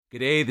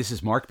G'day, this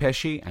is Mark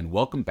Pesce, and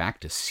welcome back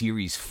to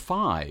Series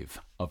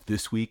 5 of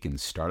This Week in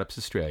Startups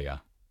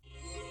Australia.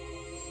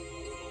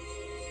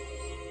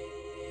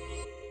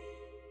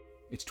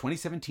 It's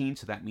 2017,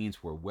 so that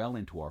means we're well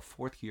into our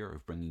fourth year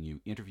of bringing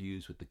you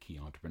interviews with the key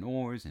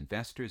entrepreneurs,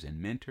 investors, and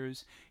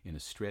mentors in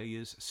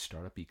Australia's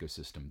startup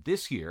ecosystem.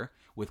 This year,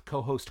 with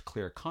co-host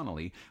Claire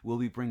Connolly, we'll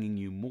be bringing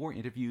you more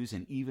interviews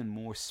and even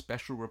more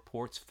special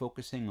reports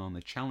focusing on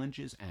the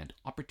challenges and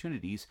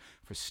opportunities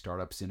for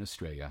startups in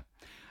Australia.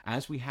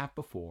 As we have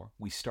before,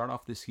 we start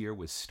off this year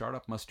with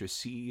Startup Muster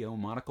CEO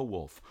Monica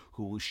Wulff,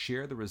 who will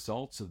share the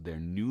results of their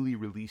newly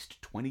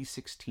released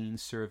 2016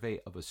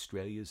 survey of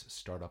Australia's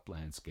startup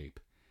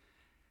landscape.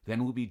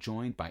 Then we'll be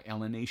joined by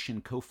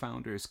Elanation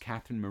co-founders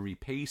Katherine,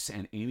 Maree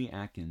and Aimee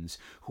Atkins,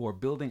 who are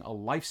building a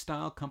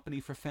lifestyle company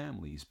for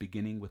families,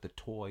 beginning with a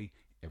toy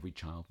every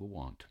child will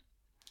want.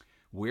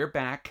 We're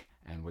back,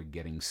 and we're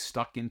getting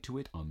stuck into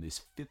it on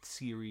this fifth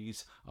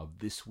series of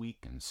This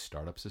Week in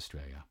Startups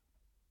Australia.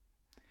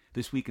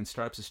 This Week in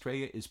Startups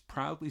Australia is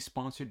proudly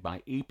sponsored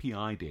by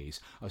API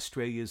Days,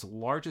 Australia's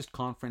largest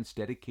conference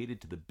dedicated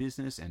to the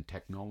business and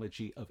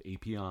technology of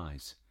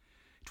APIs.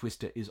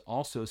 TWISTA is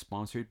also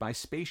sponsored by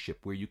Spaceship,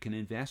 where you can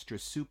invest your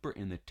super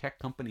in the tech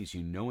companies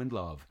you know and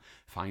love.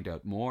 Find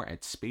out more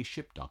at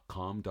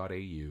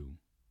spaceship.com.au.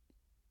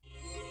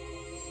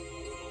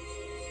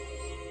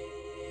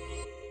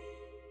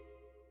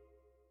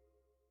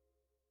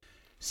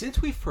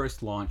 Since we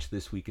first launched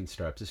This Week in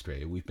Startups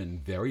Australia, we've been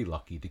very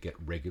lucky to get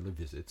regular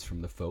visits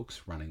from the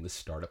folks running the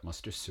Startup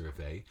Muster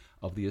survey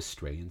of the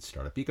Australian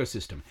startup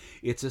ecosystem.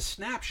 It's a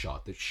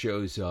snapshot that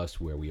shows us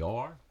where we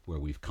are, where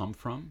we've come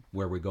from,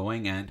 where we're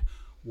going, and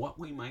what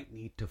we might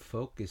need to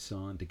focus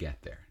on to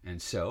get there.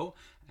 And so,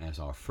 as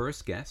our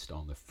first guest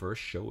on the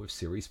first show of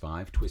Series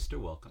 5, TWISTA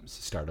welcomes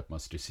Startup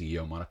Muster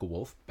CEO Monica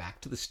Wulff back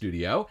to the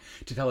studio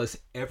to tell us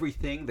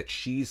everything that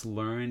she's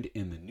learned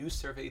in the new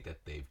survey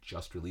that they've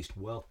just released.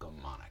 Welcome,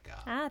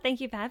 Monica.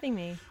 Thank you for having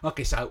me.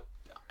 Okay, so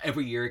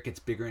every year it gets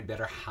bigger and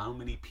better. How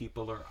many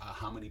people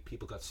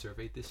got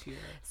surveyed this year?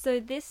 So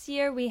this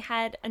year we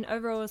had an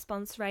overall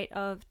response rate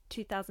of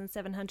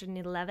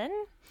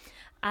 2,711.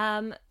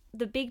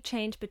 The big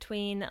change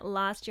between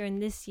last year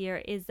and this year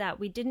is that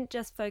we didn't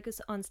just focus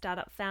on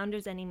startup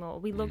founders anymore.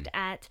 We looked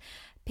at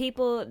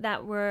people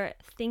that were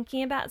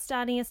thinking about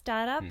starting a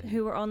startup,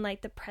 who were on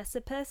like the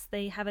precipice.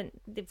 They've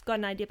got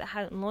an idea but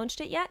haven't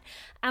launched it yet.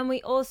 And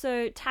we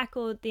also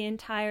tackled the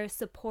entire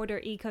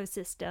supporter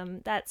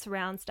ecosystem that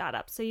surrounds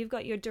startups. So you've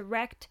got your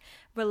direct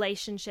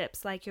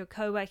relationships like your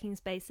co-working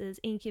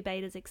spaces,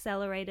 incubators,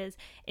 accelerators,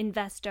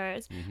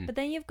 investors. But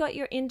then you've got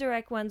your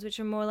indirect ones, which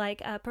are more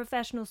like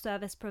professional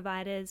service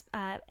providers,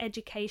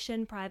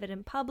 education, private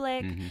and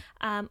public,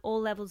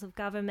 all levels of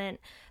government.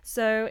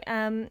 So,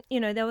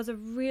 there was a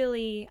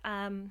really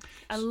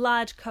a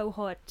large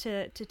cohort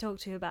to talk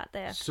to you about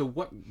there. So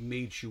what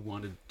made you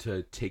wanted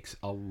to take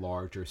a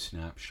larger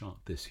snapshot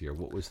this year?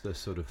 What was the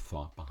sort of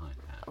thought behind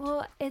that?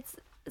 Well,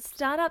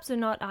 startups are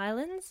not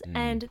islands,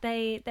 and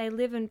they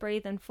live and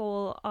breathe and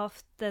fall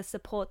off the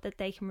support that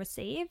they can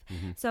receive.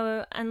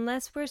 So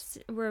unless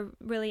we're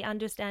really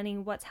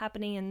understanding what's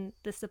happening in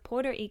the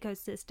supporter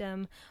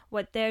ecosystem,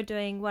 what they're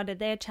doing, what are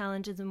their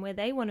challenges, and where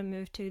they want to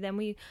move to, then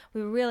we're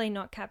really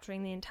not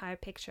capturing the entire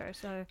picture.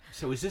 So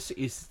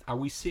are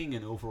we seeing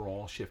an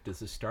overall shift? Is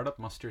the Startup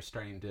Muster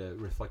starting to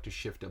reflect a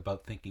shift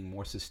about thinking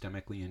more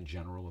systemically in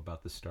general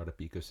about the startup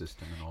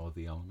ecosystem and all of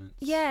the elements?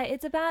 Yeah,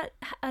 it's about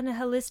a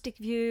holistic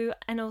view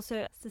and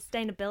also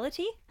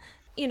sustainability.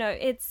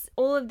 It's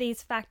all of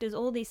these factors,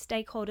 all these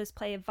stakeholders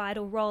play a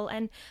vital role,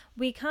 and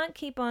we can't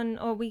keep on,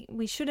 or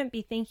we shouldn't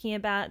be thinking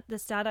about the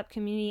startup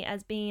community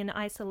as being in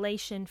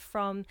isolation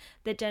from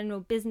the general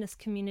business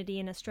community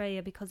in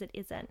Australia, because it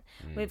isn't.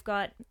 We've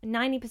got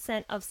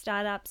 90% of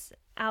startups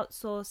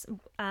outsource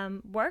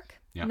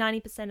work.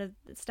 90% of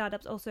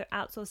startups also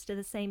outsource to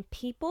the same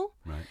people.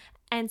 Right.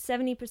 And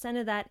 70%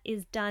 of that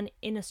is done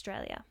in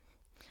Australia.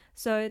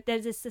 So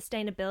there's a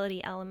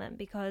sustainability element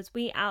because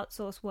we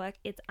outsource work.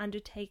 It's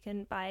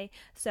undertaken by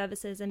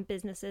services and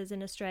businesses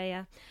in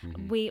Australia.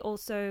 We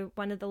also,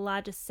 one of the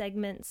largest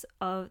segments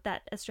of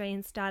that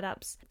Australian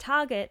startups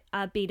target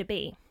are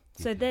B2B.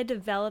 So they're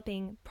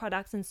developing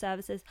products and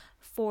services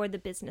for the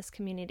business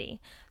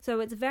community. So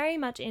it's very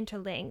much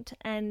interlinked.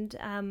 And,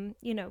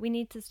 we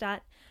need to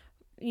start,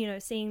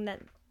 seeing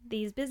that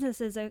these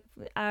businesses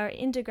are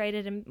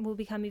integrated and will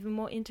become even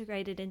more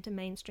integrated into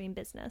mainstream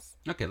business.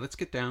 Okay, let's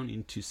get down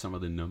into some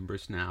of the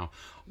numbers now.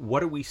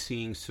 What are we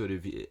seeing sort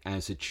of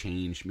as a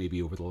change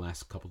maybe over the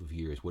last couple of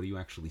years? What are you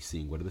actually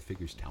seeing? What are the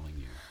figures telling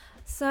you?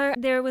 So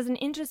there was an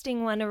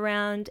interesting one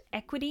around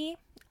equity.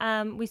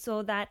 We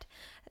saw that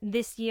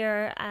this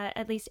year,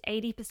 at least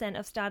 80%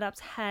 of startups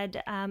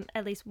had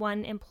at least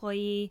one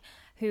employee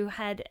who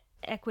had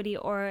equity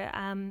or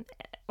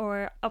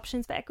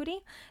options for equity.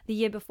 The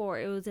year before,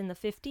 it was in the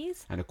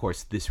 50s. And of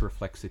course, this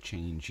reflects a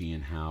change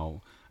in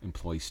how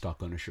employee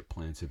stock ownership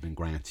plans have been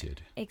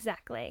granted.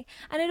 Exactly.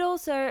 And it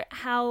also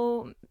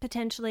how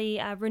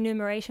potentially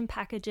remuneration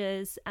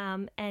packages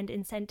and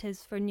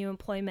incentives for new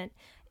employment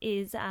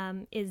is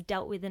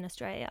dealt with in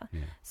Australia.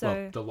 Yeah. So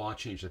well, the law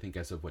changed, I think,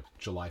 as of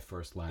July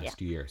 1st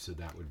last year, so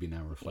that would be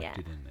now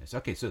reflected in this.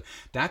 Okay, so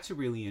that's a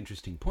really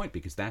interesting point,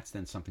 because that's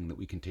then something that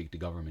we can take to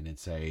government and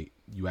say,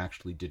 you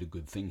actually did a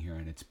good thing here,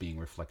 and it's being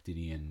reflected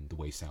in the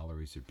way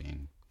salaries are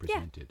being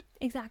presented.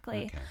 Yeah,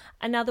 exactly. Okay.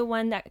 Another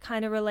one that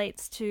kind of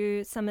relates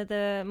to some of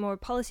the more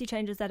policy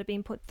changes that have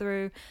been put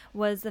through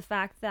was the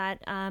fact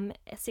that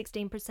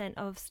 16%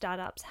 of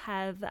startups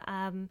have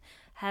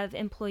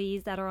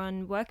employees that are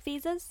on work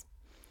visas.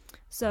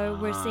 So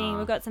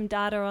we've got some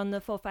data on the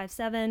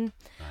 457,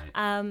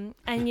 Right.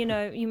 and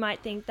you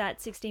might think that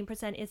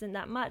 16% isn't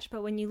that much,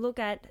 but when you look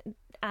at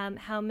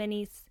how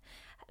many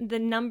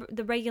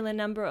the regular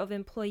number of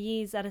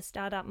employees that a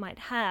startup might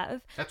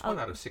have, That's 1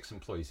 out of 6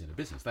 employees in a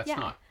business. That's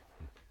not.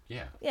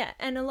 Yeah. Yeah,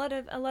 and a lot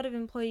of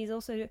employees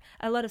also,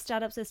 a lot of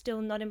startups are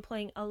still not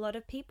employing a lot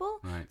of people.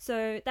 Right.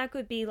 So that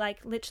could be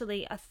like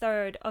literally a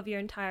third of your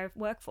entire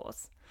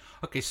workforce.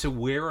 Okay, so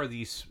where are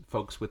these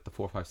folks with the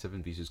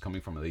 457 visas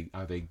coming from?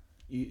 Are they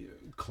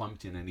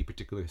clumped in any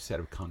particular set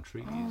of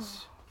countries?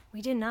 Oh,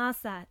 we didn't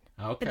ask that.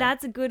 Okay. But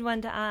that's a good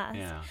one to ask.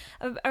 Yeah.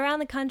 Around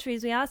the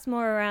countries, we asked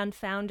more around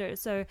founders.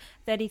 So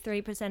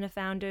 33% of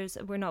founders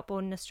were not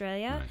born in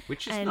Australia. Right.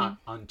 Which is not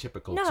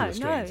untypical to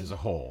Australians as a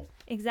whole.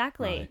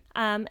 Exactly.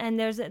 Right. And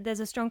there's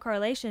a strong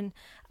correlation,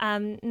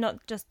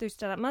 not just through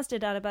Startup Muster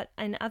data, but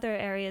in other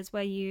areas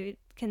where you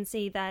can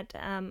see that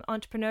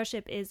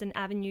entrepreneurship is an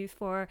avenue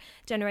for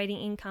generating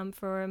income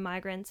for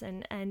migrants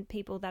and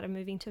people that are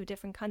moving to a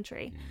different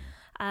country.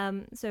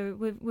 So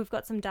we've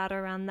got some data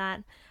around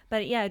that.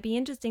 But yeah, it'd be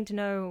interesting to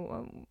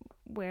know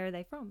where are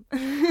they from.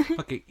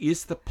 Okay,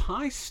 is the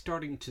pie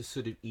starting to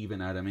sort of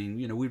even out? I mean,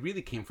 we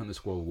really came from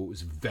this world where it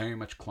was very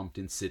much clumped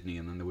in Sydney,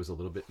 and then there was a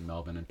little bit in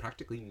Melbourne, and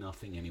practically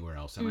nothing anywhere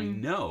else. And I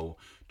know,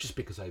 just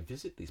because I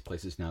visit these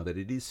places now, that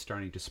it is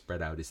starting to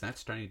spread out. Is that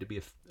starting to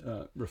be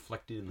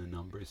reflected in the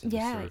numbers in the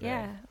survey?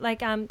 Yeah. Like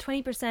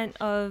 20%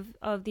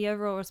 of the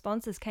overall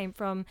responses came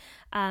from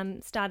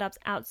startups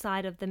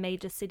outside of the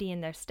major city in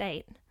their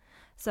state.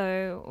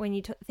 So when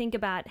you think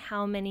about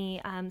how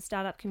many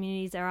startup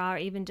communities there are,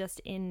 even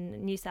just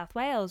in New South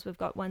Wales, we've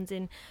got ones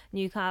in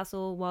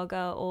Newcastle,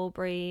 Wagga,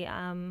 Albury.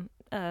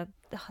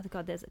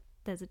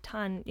 There's a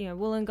ton.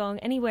 Wollongong.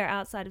 Anywhere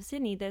outside of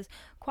Sydney, there's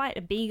quite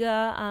a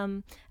bigger.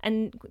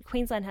 And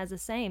Queensland has the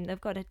same. They've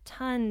got a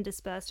ton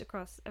dispersed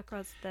across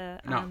the.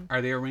 Now,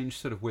 are they arranged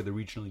sort of where the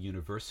regional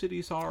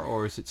universities are,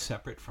 or is it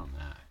separate from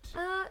that?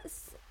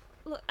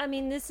 Look, I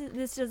mean, this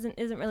isn't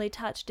really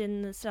touched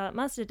in the Startup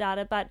Muster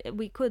data, but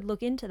we could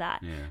look into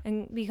that. Yeah.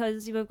 And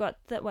because we've got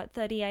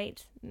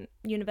 38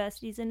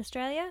 universities in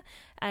Australia,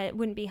 it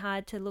wouldn't be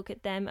hard to look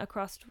at them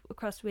across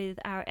with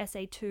our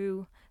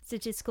SA2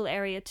 statistical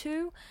area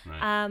 2.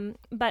 Right.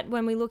 But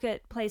when we look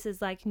at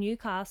places like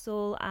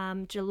Newcastle,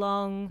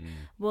 Geelong,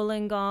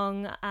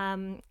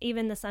 Wollongong,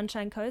 even the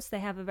Sunshine Coast,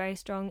 they have a very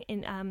strong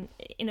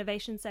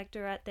innovation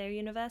sector at their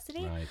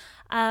university.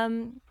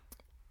 Right.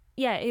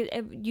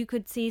 You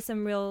could see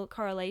some real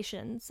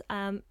correlations.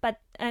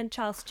 And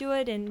Charles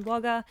Stewart and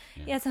Wagga.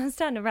 So I'm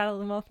starting to rattle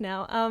them off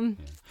now.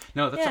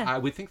 No, I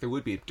would think there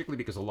would be, particularly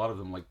because a lot of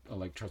them,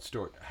 like Charles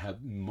Stewart,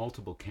 have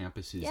multiple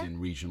campuses in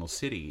regional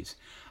cities,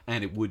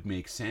 and it would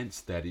make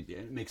sense that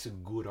it makes a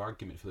good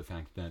argument for the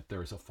fact that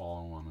there is a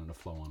follow-on and a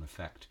flow-on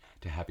effect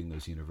to having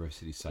those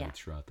university sites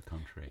throughout the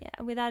country.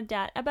 Yeah, without a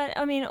doubt. But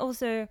I mean,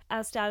 also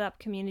our startup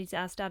communities,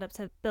 our startups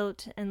have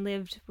built and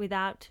lived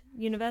without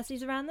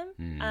universities around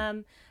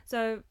them.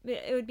 So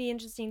it would be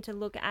interesting to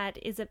look at,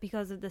 is it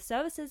because of the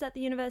services that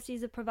the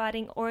universities are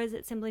providing, or is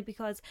it simply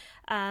because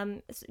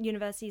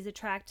universities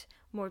attract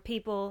more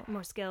people,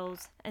 more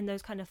skills, and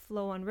those kind of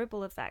flow-on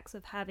ripple effects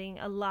of having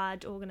a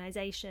large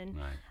organization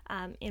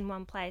in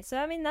one place. So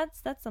I mean,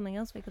 that's something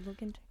else we could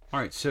look into.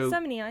 All right, so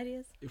many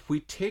ideas. If we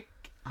take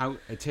out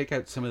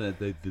some of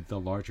the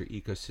larger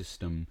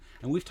ecosystem,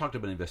 and we've talked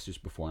about investors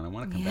before, and I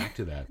want to come back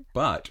to that,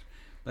 but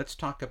let's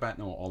talk about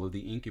all of the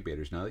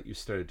incubators. Now that you've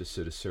started to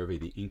sort of survey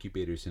the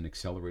incubators and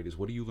accelerators,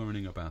 what are you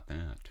learning about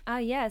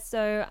that?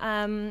 So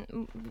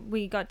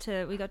we got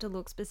to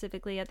look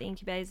specifically at the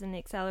incubators and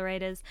the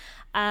accelerators.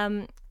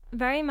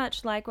 Very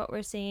much like what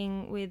we're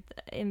seeing with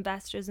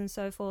investors and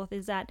so forth,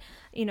 is that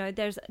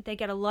they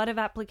get a lot of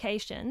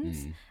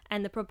applications,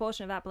 and the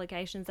proportion of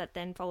applications that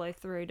then follow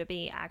through to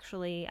be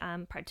actually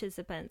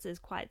participants is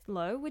quite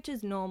low, which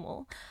is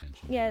normal.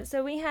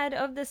 So we had,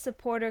 of the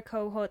supporter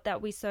cohort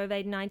that we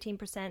surveyed,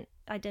 19%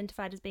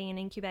 identified as being an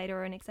incubator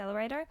or an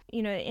accelerator.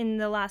 In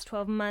the last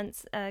 12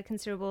 months, a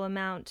considerable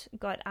amount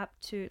got up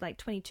to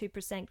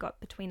 22% got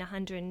between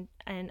 100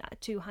 and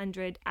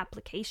 200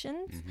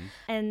 applications.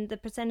 And the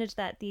percentage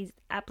that these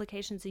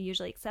applications are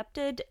usually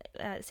accepted,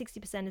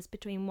 60% is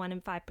between 1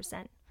 and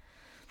 5%.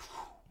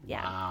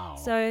 Yeah. Wow.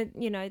 So,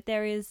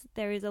 there is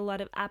a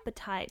lot of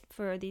appetite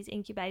for these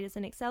incubators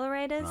and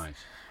accelerators. Right.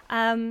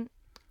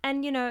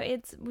 And,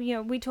 it's,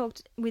 we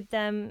talked with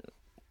them.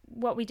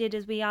 What we did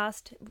is we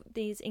asked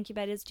these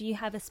incubators, do you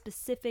have a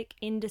specific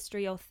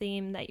industry or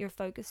theme that you're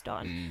focused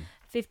on?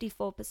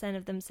 54%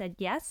 of them said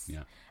yes.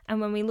 Yeah.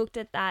 And when we looked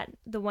at that,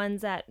 the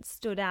ones that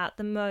stood out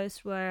the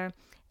most were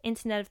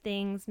Internet of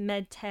Things,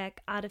 medtech,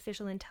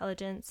 artificial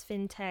intelligence,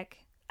 fintech,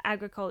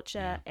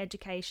 agriculture,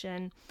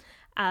 education,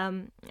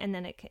 and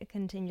then it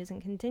continues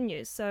and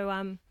continues.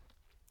 So,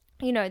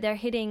 they're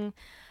hitting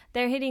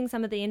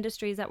some of the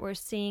industries that we're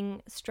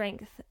seeing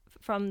strength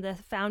from the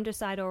founder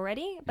side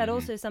already, but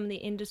also some of the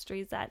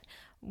industries that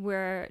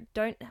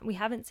we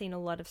haven't seen a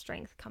lot of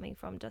strength coming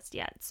from just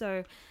yet.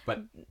 So,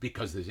 but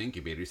because there's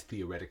incubators,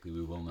 theoretically,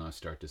 we will now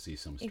start to see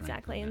some strength.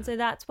 Exactly, and so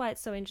that's why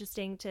it's so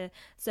interesting to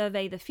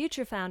survey the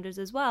future founders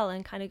as well,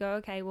 and kind of go,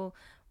 okay, well,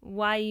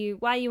 why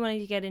are you wanting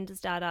to get into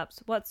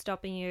startups? What's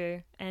stopping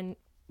you, and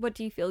what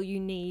do you feel you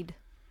need?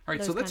 All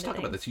right, so let's talk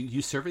about this.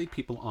 You survey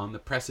people on the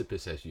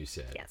precipice, as you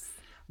said. Yes.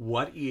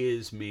 What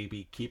is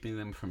maybe keeping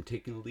them from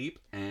taking the leap,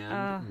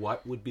 and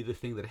what would be the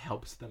thing that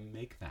helps them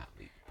make that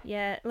leap?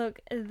 Yeah,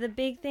 look, the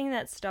big thing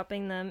that's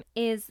stopping them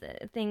is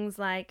things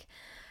like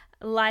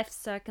life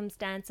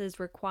circumstances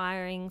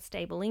requiring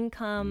stable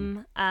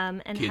income,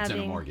 and kids having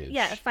and a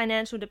mortgage.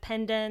 Financial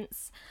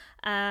dependence.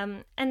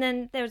 And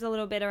then there's a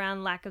little bit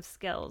around lack of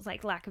skills,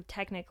 like lack of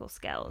technical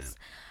skills.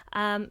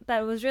 But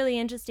it was really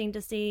interesting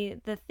to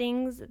see the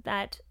things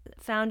that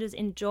founders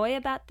enjoy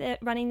about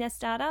running their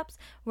startups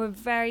were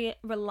very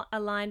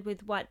aligned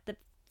with what the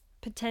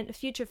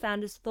future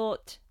founders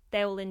thought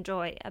they will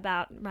enjoy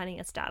about running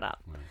a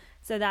startup. Right.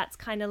 So that's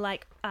kind of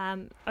like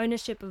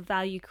ownership of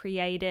value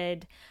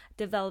created,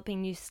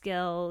 developing new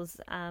skills,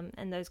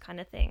 and those kind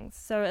of things.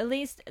 So at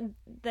least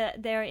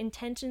their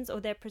intentions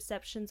or their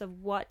perceptions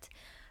of what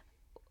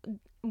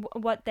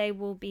they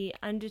will be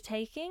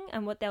undertaking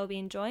and what they'll be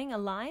enjoying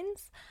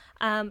aligns.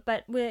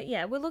 But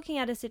we're looking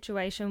at a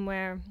situation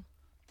where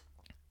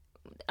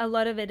a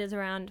lot of it is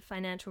around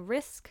financial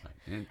risk,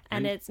 right.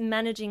 and it's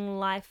managing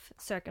life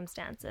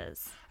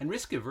circumstances. And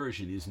risk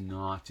aversion is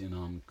not an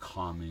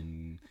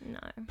uncommon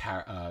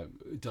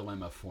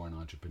dilemma for an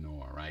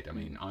entrepreneur, right? I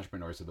mean,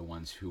 entrepreneurs are the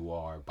ones who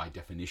are, by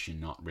definition,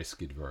 not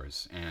risk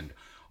adverse and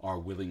are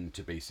willing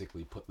to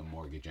basically put the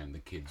mortgage and the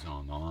kids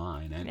on the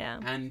line.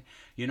 And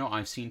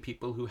I've seen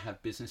people who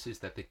have businesses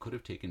that they could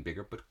have taken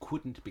bigger but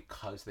couldn't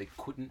because they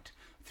couldn't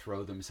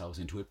throw themselves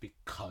into it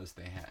because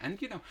they had. And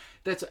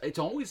it's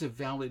always a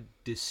valid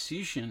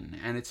decision,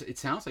 and it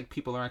sounds like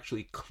people are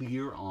actually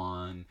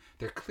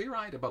they're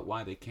clear-eyed about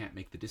why they can't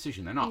make the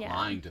decision. They're not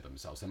lying to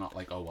themselves. They're not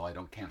like, oh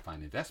well, can't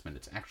find investment.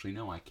 It's actually,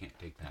 no, I can't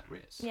take that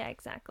risk. Yeah,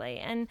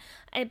 exactly.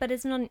 But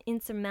it's not an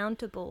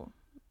insurmountable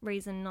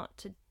reason not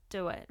to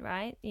do it,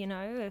 right?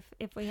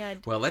 If we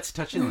had... Well, let's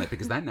touch on that,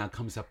 because that now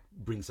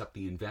brings up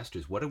the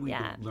investors. What are we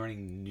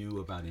learning new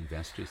about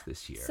investors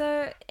this year?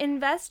 So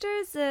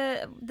investors,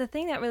 the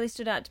thing that really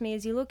stood out to me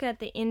is you look at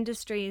the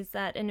industries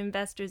that an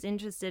investor is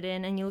interested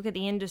in, and you look at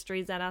the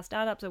industries that our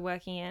startups are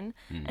working in,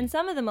 and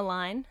some of them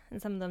align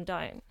and some of them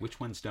don't.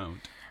 Which ones don't?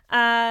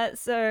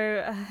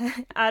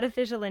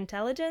 Artificial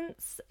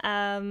intelligence.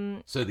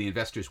 So the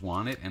investors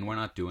want it, and we're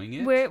not doing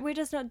it? We're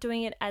just not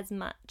doing it as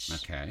much.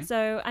 Okay.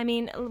 So, I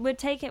mean, we're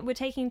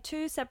taking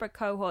two separate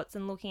cohorts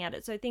and looking at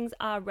it. So things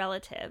are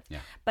relative. Yeah.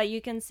 But you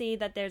can see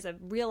that there's a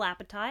real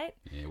appetite.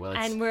 Yeah, well,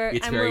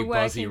 it's very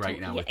buzzy right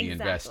now with the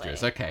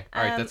investors. Okay.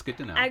 All right, that's good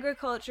to know.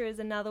 Agriculture is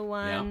another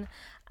one.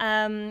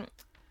 Yeah.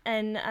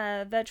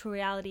 And virtual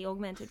reality,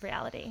 augmented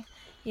reality.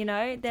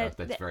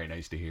 That's very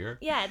nice to hear.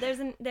 Yeah,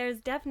 there's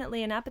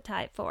definitely an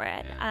appetite for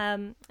it. Yeah.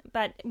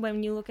 But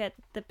when you look at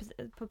the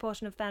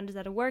proportion of founders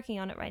that are working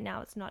on it right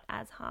now, it's not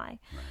as high.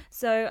 Right.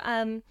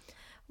 So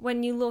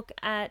when you look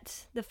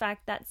at the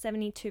fact that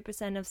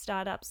 72% of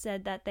startups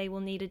said that they will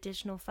need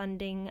additional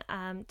funding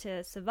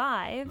to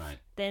survive, right.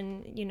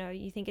 then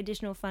you think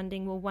additional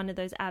funding. Well, one of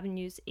those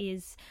avenues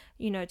is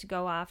to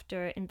go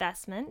after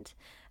investment,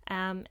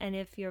 and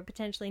if you're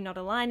potentially not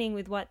aligning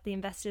with what the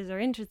investors are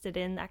interested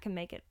in, that can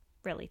make it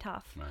really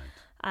tough. Right.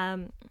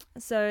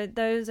 So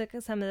those are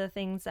some of the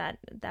things that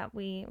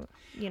we,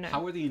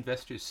 How are the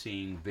investors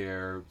seeing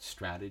their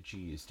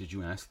strategies? Did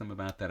you ask them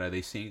about that? Are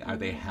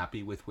they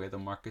happy with where the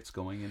market's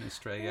going in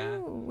Australia?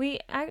 We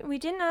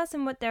didn't ask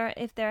them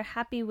if they're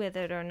happy with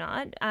it or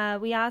not.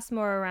 We asked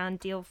more around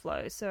deal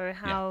flow. So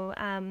how...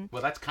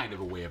 well, that's kind of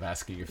a way of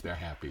asking if they're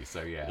happy.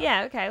 So yeah.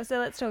 Yeah. Okay. So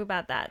let's talk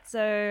about that.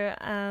 So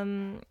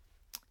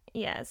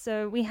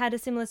so we had a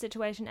similar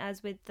situation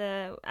as with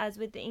the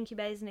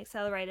incubators and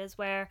accelerators,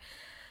 where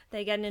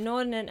they get an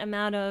inordinate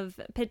amount of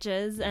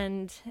pitches,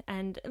 and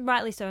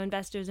rightly so.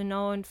 Investors are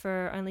known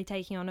for only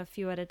taking on a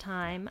few at a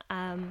time.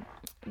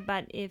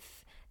 But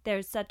if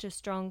there's such a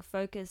strong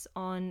focus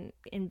on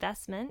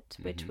investment,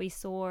 which we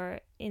saw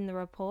in the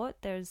report,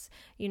 there's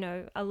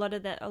a lot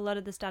of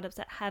the startups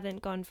that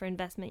haven't gone for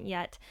investment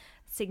yet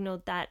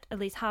signaled that, at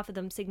least half of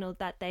them signaled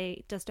that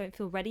they just don't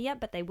feel ready yet,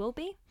 but they will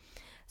be.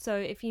 So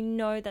if you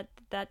know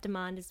that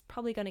demand is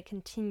probably going to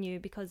continue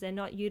because they're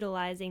not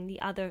utilizing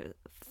the other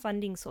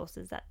funding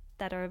sources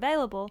that are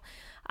available,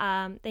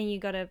 then you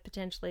got to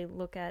potentially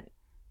look at,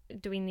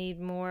 do we need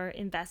more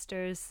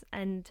investors?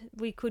 And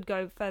we could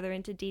go further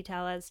into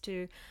detail as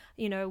to,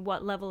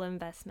 what level of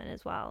investment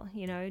as well.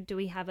 Do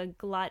we have a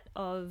glut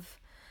of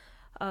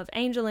of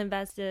angel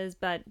investors,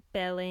 but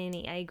barely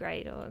any A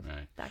grade or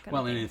that kind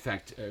of thing. And in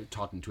fact,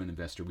 talking to an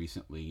investor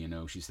recently,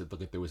 she said,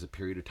 look, if there was a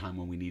period of time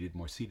when we needed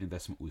more seed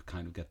investment, we've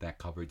kind of got that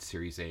covered.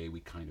 Series A, we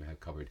kind of have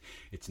covered.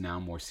 It's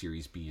now more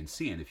Series B and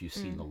C. And if you've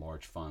seen the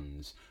large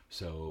funds,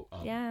 so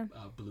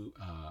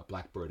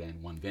Blackbird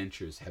and One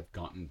Ventures have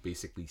gotten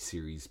basically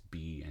Series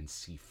B and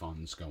C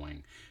funds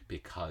going,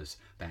 because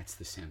that's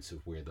the sense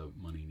of where the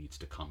money needs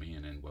to come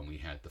in. And when we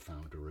had the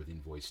founder of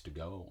Invoice to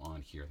Go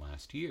on here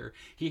last year,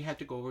 he had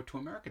to go over to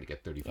America to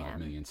get 35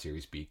 million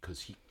Series B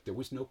because there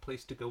was no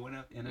place to go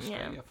in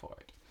Australia for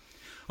it.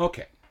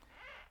 Okay.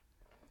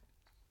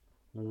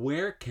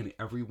 Where can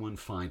everyone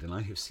find, and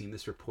I have seen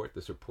this report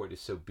is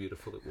so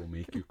beautiful it will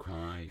make you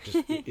cry. It's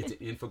an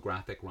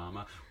infographic,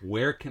 Rama.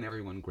 Where can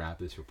everyone grab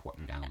this report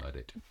and download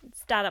it?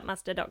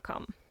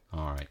 Startupmuster.com.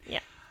 All right.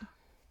 Yeah.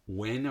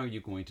 When are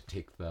you going to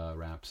take the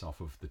wraps off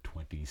of the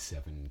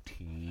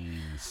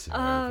 2017 survey?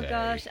 Oh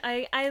gosh,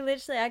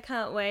 I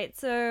can't wait.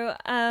 So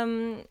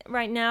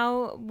right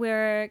now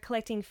we're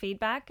collecting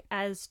feedback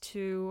as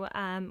to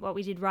what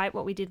we did right,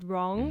 what we did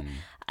wrong.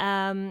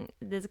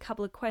 There's a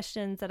couple of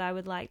questions that I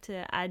would like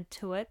to add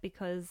to it,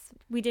 because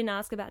we didn't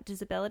ask about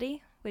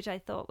disability, which I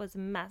thought was a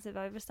massive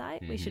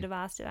oversight. We should have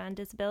asked around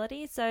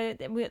disability. So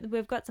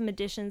we've got some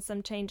additions,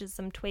 some changes,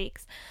 some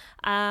tweaks.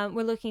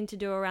 We're looking to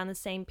do around the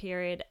same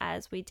period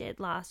as we did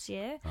last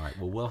year. All right.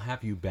 Well, we'll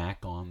have you back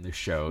on the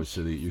show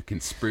so that you can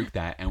spruik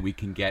that and we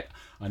can get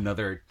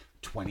another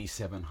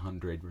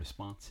 2,700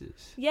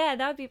 responses. Yeah,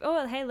 that would be...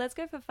 Oh, hey, let's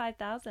go for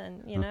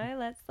 5,000,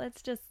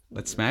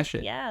 Let's smash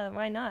it. Yeah,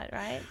 why not,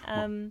 right?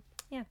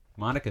 Yeah.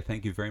 Monica,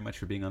 thank you very much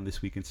for being on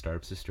This Week in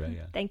Startups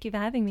Australia. Thank you for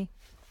having me.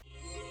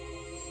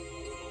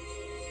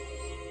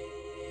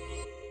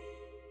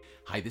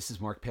 Hi, this is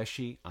Mark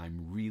Pesce.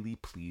 I'm really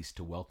pleased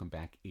to welcome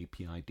back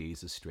API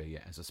Days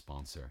Australia as a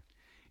sponsor.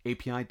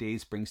 API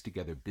Days brings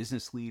together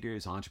business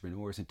leaders,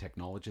 entrepreneurs, and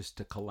technologists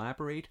to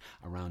collaborate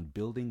around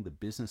building the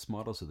business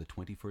models of the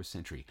 21st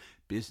century.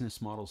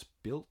 Business models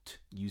built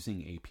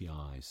using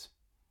APIs.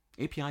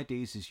 API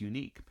Days is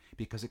unique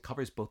because it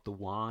covers both the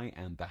why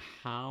and the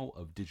how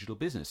of digital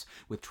business,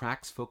 with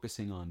tracks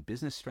focusing on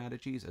business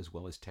strategies as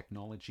well as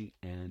technology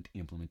and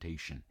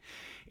implementation.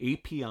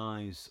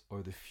 APIs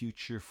are the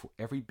future for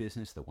every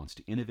business that wants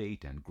to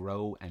innovate and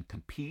grow and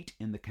compete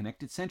in the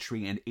connected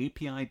century, and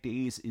API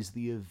Days is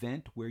the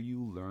event where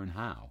you learn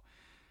how.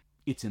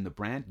 It's in the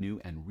brand new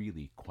and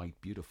really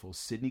quite beautiful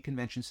Sydney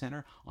Convention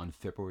Centre on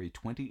February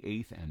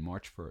 28th and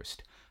March 1st.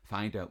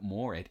 Find out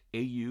more at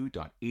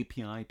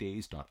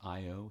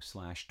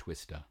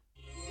au.apidays.io/TWISTA.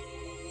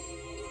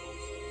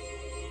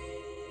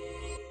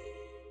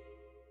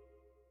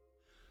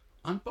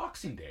 On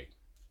Boxing Day,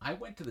 I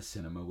went to the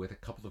cinema with a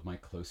couple of my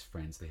close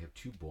friends. They have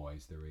two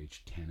boys. They're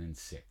aged 10 and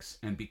 6.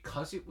 And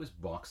because it was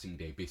Boxing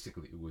Day,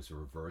 basically it was a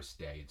reverse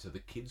day. And so the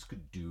kids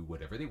could do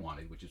whatever they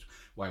wanted, which is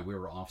why we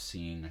were off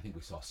seeing, I think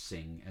we saw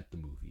Sing at the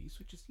movies,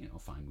 which is, a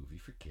fine movie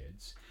for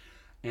kids.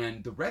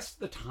 And the rest of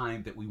the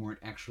time that we weren't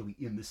actually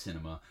in the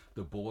cinema,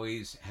 the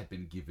boys had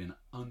been given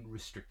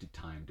unrestricted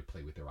time to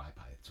play with their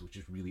iPads, which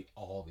is really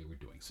all they were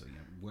doing. So,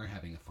 we're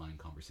having a fine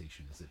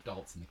conversation as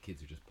adults, and the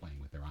kids are just playing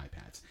with their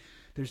iPads.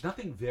 There's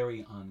nothing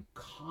very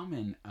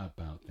uncommon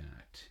about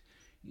that.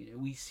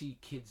 We see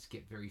kids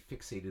get very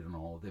fixated on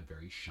all of the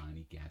very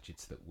shiny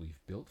gadgets that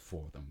we've built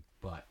for them,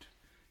 but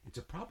it's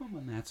a problem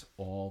when that's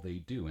all they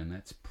do, and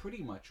that's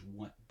pretty much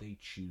what they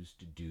choose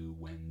to do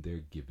when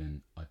they're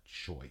given a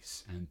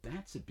choice. And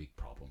that's a big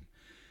problem,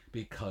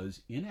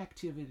 because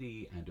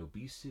inactivity and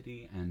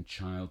obesity and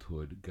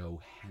childhood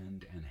go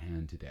hand in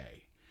hand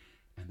today,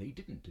 and they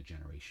didn't a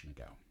generation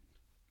ago.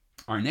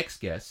 Our next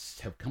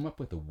guests have come up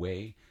with a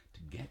way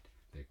to get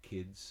their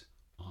kids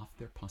off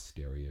their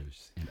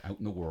posteriors and out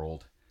in the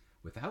world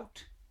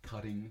without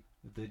cutting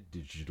the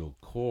digital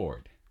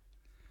cord.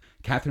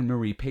 Katherine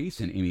Maree Pace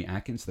and Aimee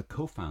Atkins, the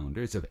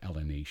co-founders of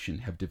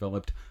Elanation, have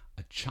developed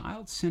a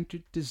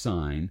child-centered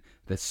design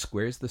that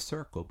squares the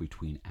circle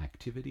between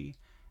activity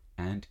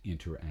and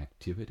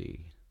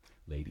interactivity.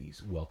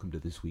 Ladies, welcome to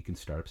This Week in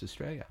Startups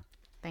Australia.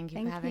 Thank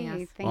you for having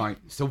us. All right,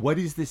 so what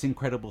is this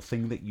incredible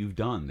thing that you've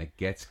done that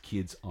gets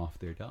kids off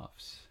their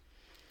duffs?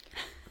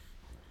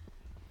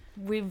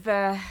 We've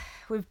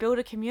built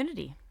a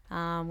community.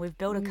 We've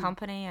built a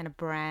company and a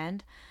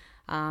brand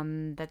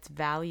that's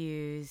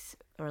values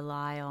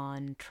rely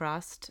on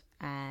trust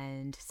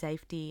and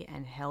safety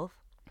and health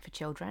for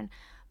children,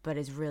 but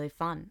is really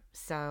fun.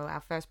 So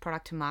our first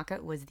product to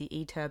market was the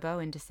e-Turbo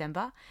in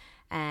December,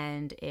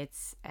 and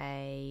it's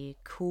a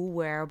cool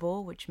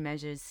wearable which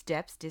measures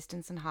steps,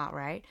 distance, and heart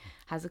rate,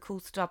 has a cool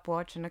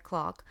stopwatch and a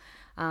clock,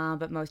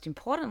 but most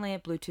importantly,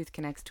 it Bluetooth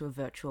connects to a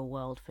virtual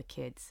world for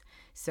kids.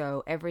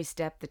 So every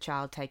step the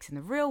child takes in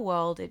the real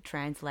world, it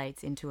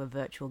translates into a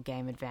virtual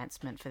game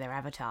advancement for their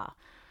avatar.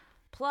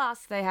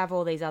 Plus, they have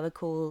all these other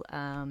cool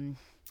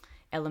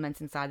elements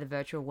inside the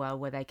virtual world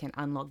where they can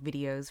unlock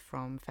videos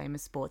from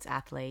famous sports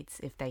athletes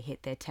if they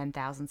hit their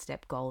 10,000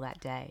 step goal that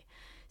day.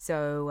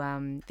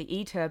 So the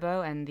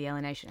e-Turbo and the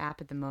Elanation app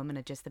at the moment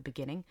are just the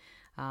beginning.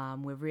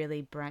 We're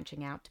really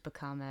branching out to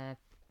become a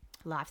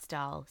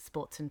lifestyle,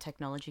 sports and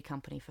technology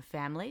company for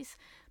families.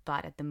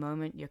 But at the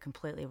moment, you're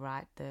completely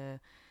right. The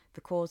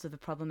cause of the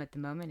problem at the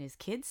moment is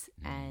kids,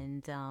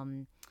 and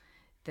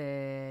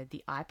the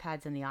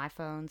iPads and the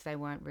iPhones, they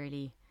weren't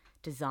really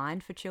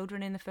designed for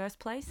children in the first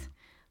place.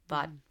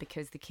 But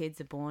because the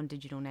kids are born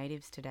digital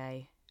natives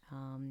today,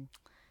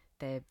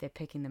 they're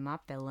picking them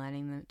up, they're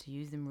learning them to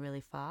use them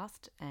really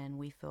fast, and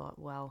we thought,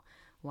 well,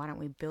 why don't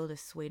we build a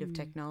suite of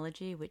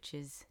technology which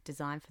is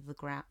designed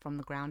from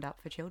the ground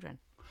up for children?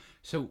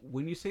 So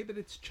when you say that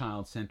it's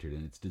child-centered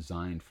and it's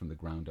designed from the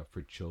ground up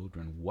for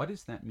children, what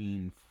does that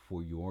mean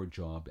for your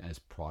job as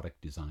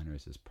product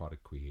designers, as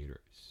product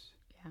creators?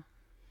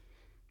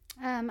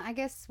 I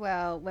guess,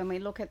 well, when we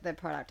look at the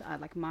product,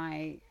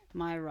 my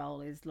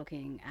role is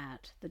looking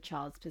at the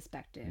child's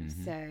perspective.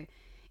 So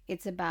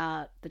it's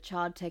about the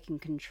child taking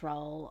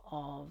control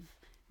of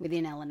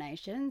within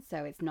Elanation,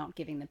 so it's not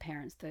giving the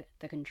parents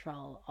the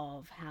control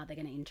of how they're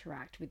going to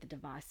interact with the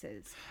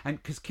devices. And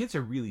because kids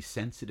are really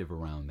sensitive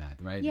around that,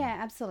 right? Yeah,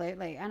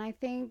 absolutely. And I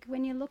think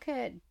when you look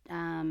at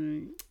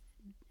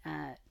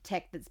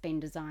tech that's been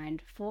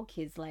designed for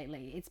kids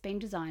lately, it's been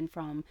designed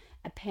from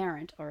a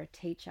parent or a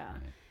teacher.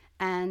 Right.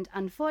 And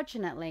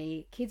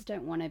unfortunately, kids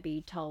don't want to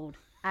be told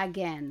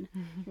again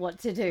what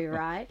to do,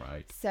 right?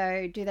 Right.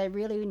 So do they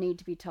really need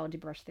to be told to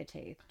brush their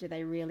teeth? Do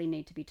they really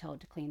need to be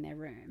told to clean their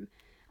room?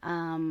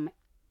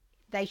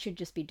 They should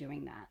just be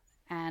doing that.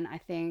 And I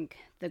think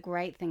the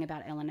great thing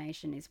about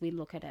Elanation is we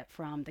look at it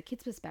from the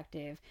kids'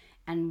 perspective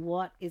and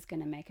what is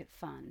going to make it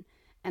fun.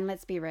 And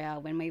let's be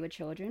real, when we were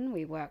children,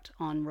 we worked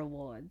on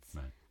rewards.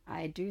 Right.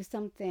 I do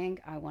something,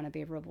 I want to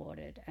be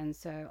rewarded. And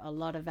so a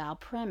lot of our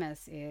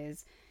premise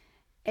is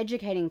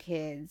educating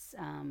kids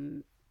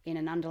in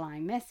an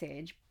underlying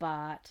message,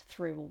 but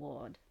through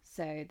reward.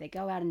 So they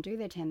go out and do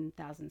their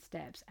 10,000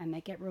 steps and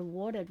they get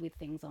rewarded with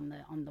things on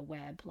the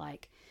web,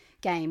 like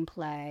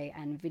gameplay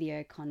and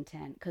video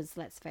content, because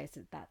let's face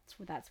it,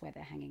 that's where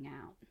they're hanging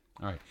out.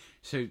 All right.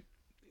 So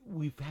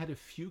we've had a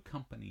few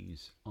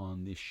companies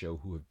on this show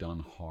who have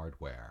done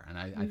hardware, and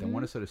I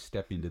want to sort of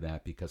step into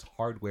that because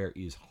hardware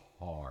is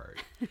hard.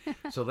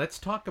 So let's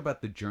talk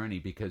about the journey,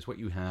 because what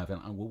you have,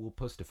 and we'll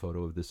post a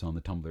photo of this on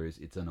the Tumblr, is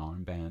it's an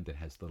armband that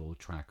has the little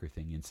tracker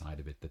thing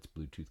inside of it that's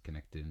Bluetooth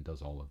connected and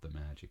does all of the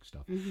magic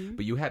stuff.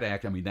 But you had to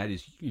act, I mean, that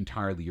is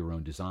entirely your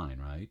own design,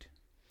 right?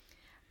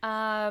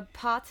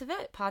 Parts of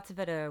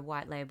it are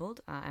white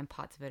labeled, and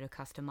parts of it are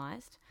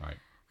customized. Right.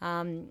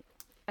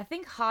 I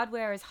think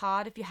hardware is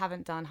hard if you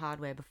haven't done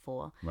hardware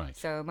before. Right.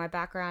 So my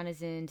background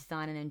is in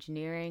design and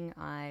engineering.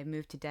 I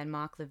moved to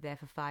Denmark, lived there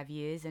for 5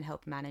 years, and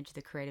helped manage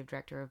the creative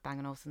director of Bang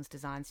 & Olufsen's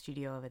design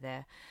studio over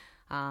there.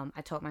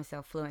 I taught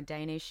myself fluent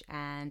Danish,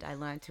 and I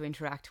learned to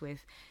interact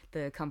with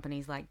the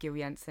companies like Gill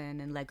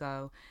Jensen and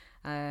Lego,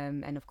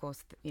 and of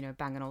course,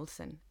 Bang &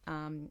 Olufsen.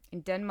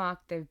 In Denmark,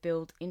 they've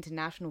built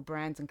international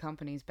brands and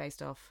companies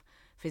based off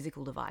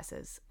physical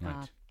devices.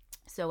 Right.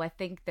 So I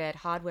think that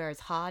hardware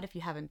is hard if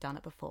you haven't done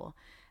it before.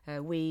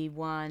 We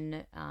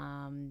won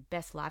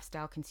Best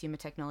Lifestyle Consumer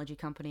Technology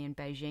Company in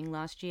Beijing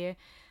last year.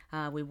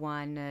 We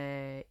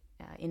won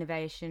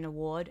Innovation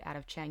Award out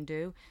of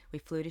Chengdu. We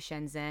flew to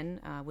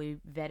Shenzhen. We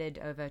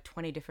vetted over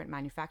 20 different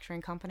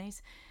manufacturing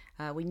companies.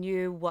 We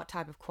knew what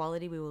type of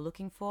quality we were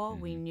looking for.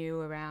 We knew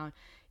around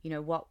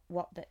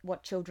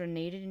what children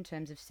needed in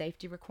terms of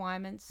safety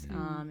requirements,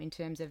 in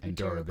terms of and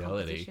material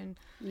durability. composition.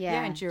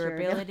 Yeah, and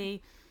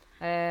durability.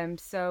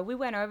 So we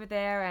went over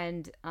there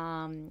and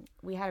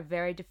we had a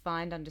very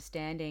defined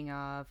understanding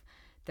of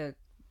the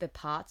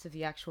parts of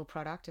the actual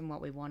product and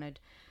what we wanted.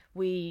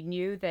 We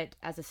knew that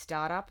as a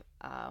startup,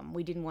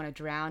 we didn't want to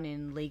drown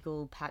in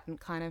legal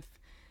patent kind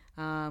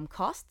of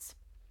costs.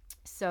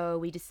 So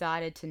we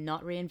decided to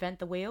not reinvent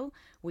the wheel.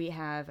 We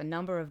have a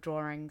number of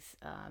drawings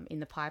in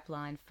the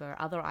pipeline for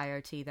other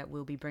IoT that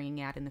we'll be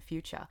bringing out in the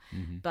future.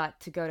 But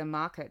to go to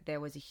market, there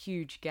was a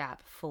huge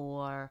gap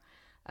for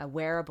a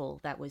wearable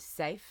that was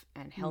safe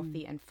and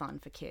healthy and fun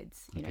for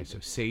kids. Okay, so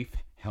safe,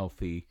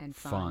 healthy, and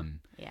fun.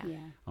 Yeah.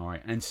 All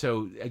right. And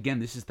so, again,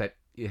 this is that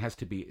it has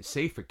to be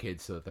safe for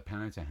kids so that the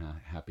parents are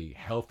happy,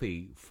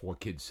 healthy for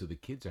kids so the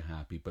kids are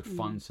happy, but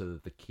fun so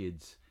that the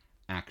kids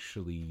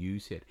actually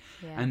use it.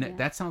 Yeah. And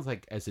that sounds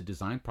like, as a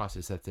design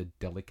process, that's a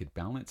delicate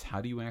balance.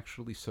 How do you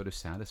actually sort of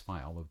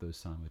satisfy all of those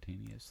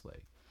simultaneously?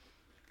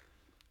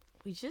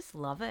 We just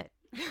love it.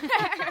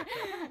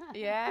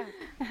 Yeah.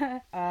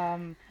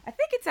 I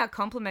think it's our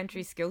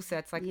complementary skill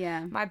sets. Like,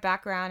 my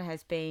background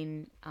has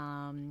been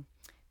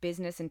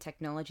business and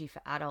technology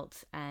for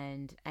adults,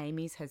 and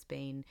Aimee's has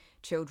been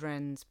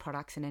children's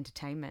products and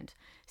entertainment.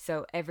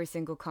 So every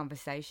single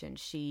conversation,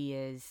 she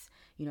is,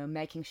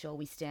 making sure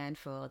we stand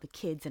for the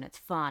kids and it's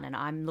fun. And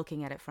I'm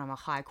looking at it from a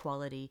high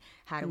quality,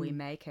 how do we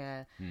make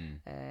an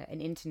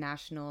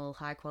international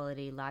high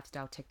quality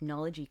lifestyle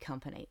technology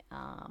company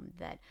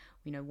that,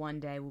 one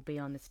day will be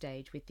on the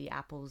stage with the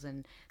Apples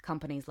and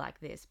companies like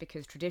this.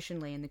 Because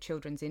traditionally in the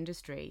children's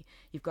industry,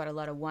 you've got a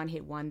lot of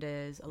one-hit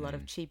wonders, a lot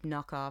of cheap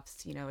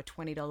knockoffs, a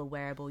 $20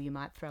 wearable you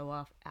might throw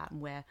out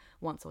and wear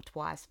once or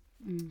twice.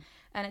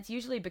 And it's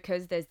usually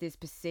because there's this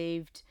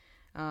perceived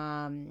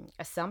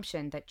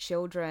assumption that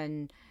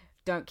children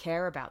don't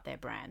care about their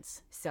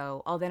brands.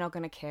 So, they're not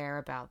going to care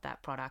about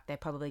that product. They're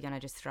probably going to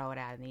just throw it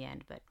out in the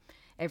end. But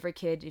every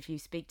kid, if you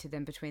speak to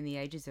them between the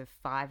ages of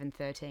 5 and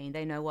 13,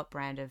 they know what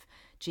brand of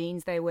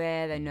jeans they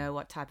wear. They know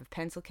what type of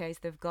pencil case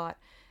they've got.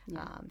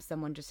 Yeah.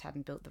 Someone just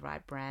hadn't built the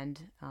right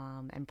brand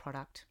and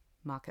product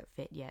market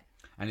fit yet.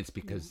 And it's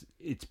because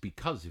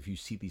if you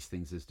see these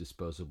things as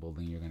disposable,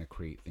 then you're going to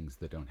create things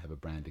that don't have a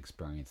brand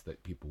experience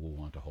that people will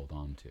want to hold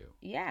on to.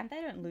 Yeah, and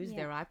they don't lose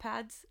their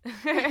iPads.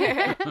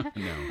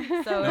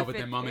 No. No, but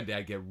then mom and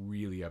dad get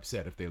really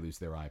upset if they lose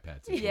their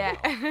iPads as well.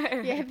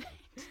 Yeah.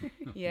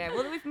 Yeah,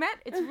 well,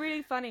 it's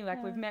really funny,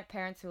 like we've met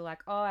parents who are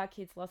like, oh, our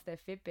kids lost their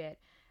Fitbit.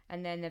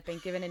 And then they've been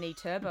given an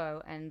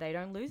e-turbo and they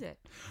don't lose it.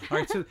 All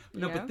right, so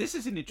but this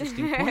is an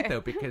interesting point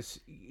though, because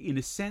in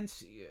a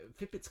sense,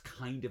 Fitbit's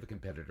kind of a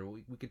competitor.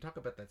 We can talk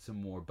about that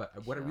some more, but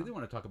what I really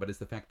want to talk about is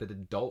the fact that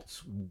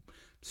adults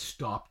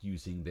stopped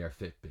using their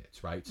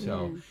Fitbits, right?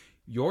 So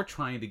you're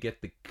trying to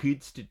get the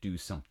kids to do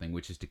something,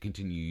 which is to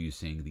continue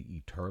using the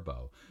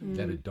e-turbo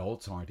that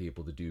adults aren't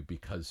able to do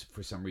because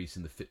for some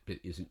reason the Fitbit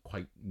isn't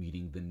quite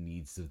meeting the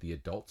needs of the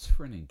adults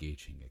for an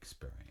engaging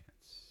experience.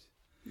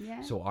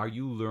 Yeah. So are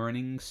you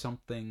learning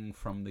something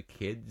from the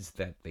kids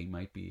that they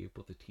might be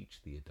able to teach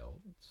the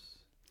adults?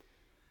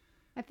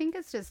 I think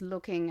it's just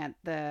looking at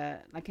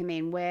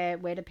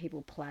where do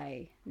people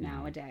play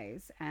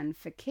nowadays? And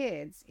for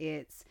kids,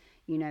 it's,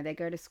 they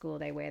go to school,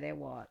 they wear their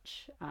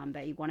watch,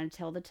 they want to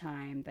tell the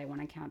time, they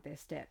want to count their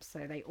steps.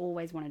 So they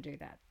always want to do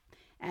that.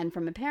 And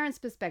from a parent's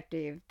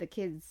perspective,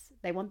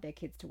 they want their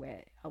kids to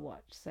wear a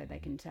watch so they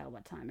can tell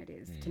what time it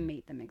is to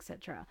meet them,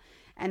 etc.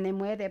 And then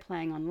where they're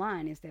playing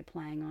online is they're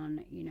playing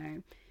on,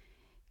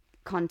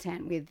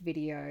 content with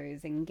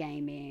videos and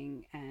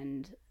gaming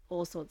and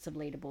all sorts of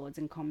leaderboards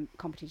and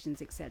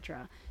competitions,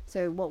 etc.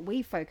 So what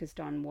we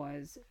focused on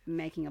was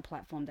making a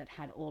platform that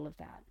had all of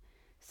that.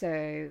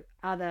 So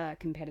other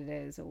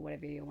competitors or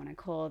whatever you want to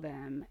call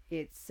them,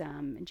 it's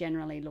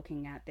generally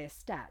looking at their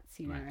stats,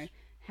 Right.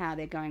 How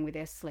they're going with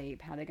their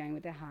sleep, how they're going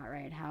with their heart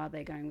rate, how are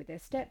they going with their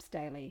steps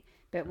daily.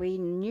 But we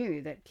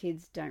knew that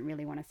kids don't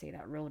really want to see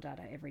that real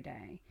data every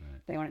day.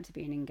 Right. They want it to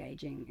be an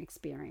engaging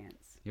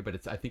experience. Yeah,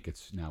 but I think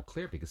it's now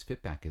clear because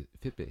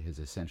Fitbit has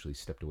essentially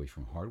stepped away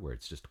from hardware.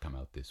 It's just come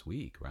out this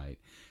week, right?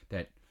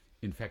 That,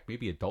 in fact,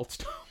 maybe adults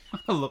don't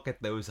want to look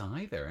at those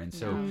either. And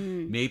so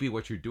maybe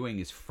what you're doing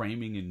is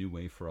framing a new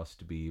way for us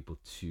to be able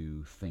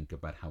to think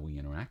about how we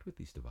interact with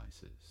these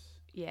devices.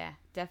 Yeah,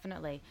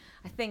 definitely.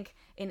 I think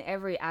in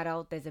every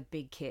adult, there's a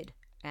big kid.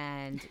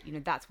 And,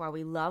 that's why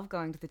we love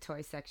going to the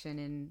toy section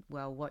in,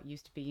 what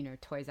used to be,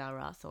 Toys R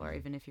Us, or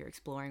even if you're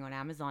exploring on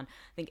Amazon.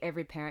 I think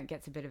every parent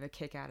gets a bit of a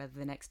kick out of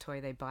the next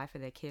toy they buy for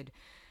their kid.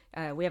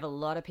 We have a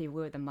lot of people.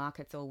 We were at the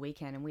markets all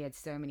weekend, and we had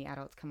so many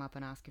adults come up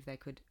and ask if they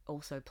could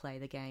also play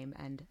the game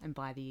and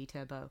buy the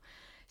e-turbo.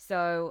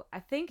 So I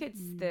think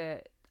it's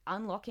the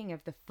unlocking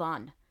of the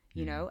fun,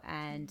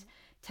 and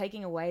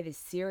taking away this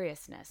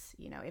seriousness.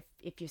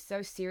 If you're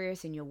so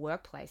serious in your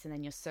workplace and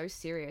then you're so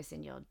serious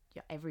in your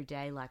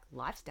everyday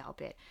lifestyle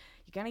bit,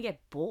 you're going to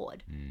get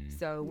bored.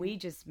 So we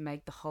just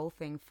make the whole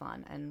thing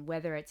fun. And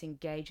whether it's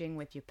engaging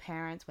with your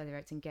parents, whether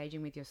it's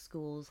engaging with your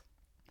schools,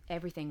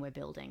 everything we're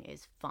building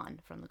is fun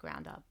from the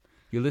ground up.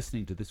 You're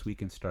listening to This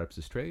Week in Startups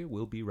Australia.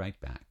 We'll be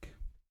right back.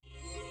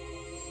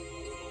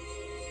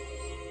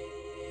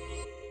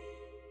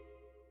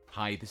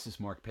 Hi, this is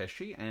Mark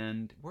Pesce,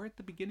 and we're at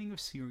the beginning of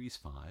Series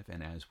 5,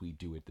 and as we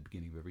do at the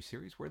beginning of every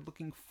series, we're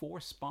looking for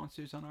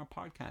sponsors on our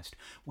podcast.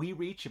 We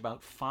reach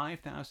about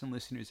 5,000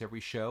 listeners every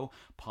show.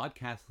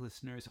 Podcast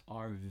listeners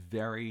are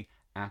very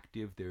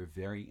active, they're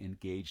very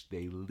engaged,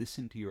 they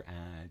listen to your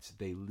ads,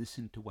 they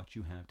listen to what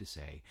you have to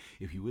say.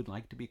 If you would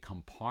like to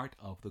become part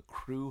of the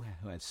crew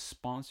who has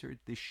sponsored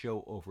this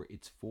show over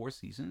its 4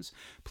 seasons,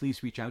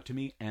 please reach out to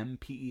me,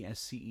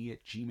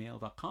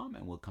 mpesce@gmail.com,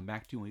 and we'll come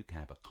back to you and we can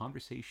have a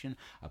conversation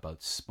about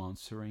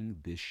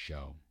sponsoring this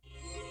show.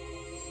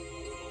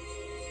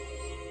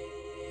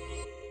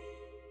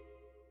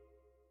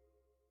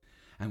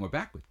 And we're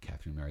back with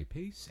Katherine Maree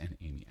Pace and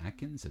Aimee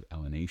Atkins of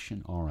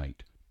Elanation. All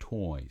right,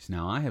 toys.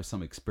 Now, I have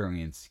some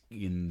experience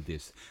in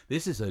this.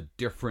 This is a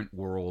different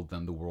world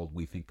than the world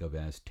we think of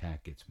as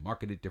tech. It's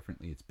marketed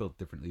differently. It's built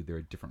differently. There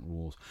are different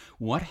rules.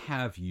 What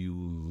have you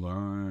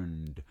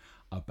learned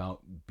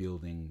about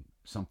building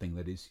something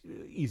that is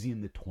easy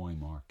in the toy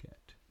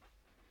market?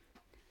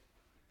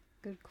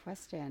 Good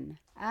question.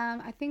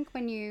 I think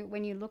when you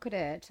look at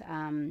it,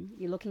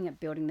 you're looking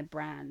at building the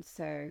brand.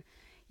 So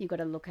you've got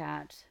to look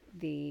at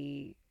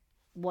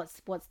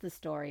what's the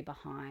story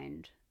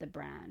behind the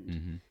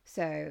brand.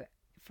 So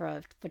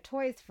for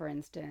toys, for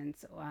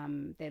instance,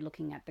 they're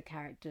looking at the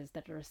characters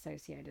that are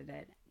associated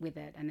with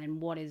it, and then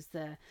what is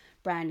the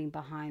branding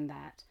behind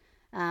that.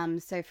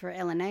 So for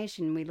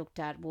Elanation, we looked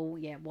at,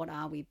 what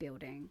are we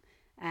building?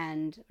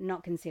 And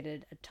not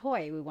considered a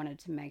toy. We wanted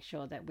to make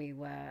sure that we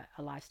were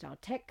a lifestyle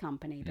tech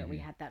company, but we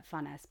had that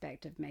fun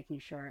aspect of making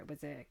sure it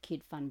was a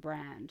kid fun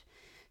brand.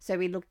 So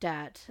we looked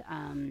at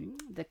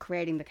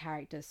creating the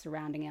characters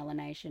surrounding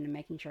Elanation and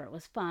making sure it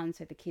was fun.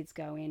 So the kids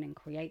go in and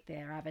create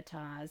their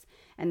avatars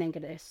and then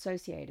get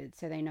associated.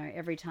 So they know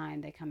every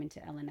time they come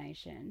into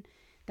Elanation,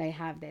 they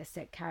have their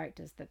set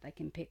characters that they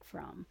can pick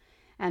from.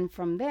 And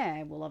from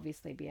there, we'll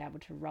obviously be able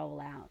to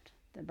roll out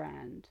the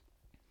brand.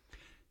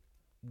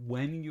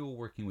 When you're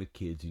working with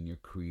kids and you're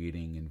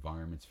creating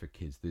environments for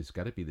kids, there's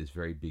got to be this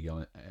very big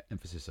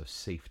emphasis of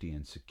safety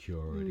and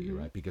security,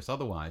 right? Because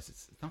otherwise,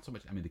 it's not so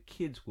much. I mean, the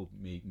kids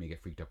may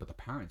get freaked out, but the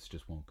parents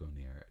just won't go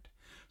near it.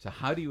 So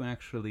how do you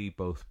actually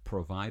both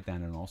provide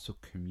that and also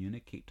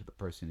communicate to the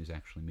person who's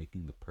actually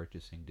making the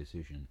purchasing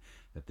decision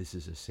that this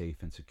is a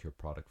safe and secure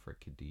product for a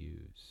kid to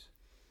use?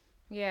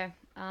 Yeah,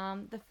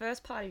 the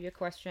first part of your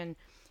question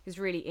is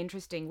really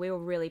interesting. We were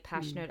really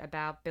passionate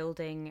about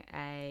building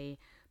a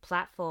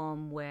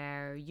platform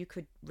where you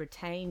could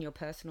retain your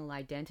personal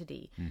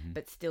identity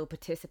but still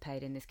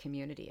participate in this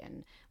community.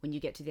 And when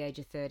you get to the age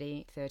of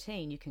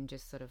 13, you can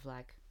just sort of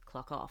like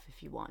clock off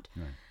if you want.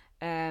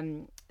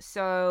 Right.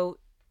 So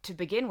to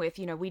begin with,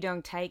 we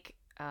don't take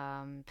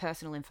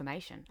personal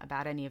information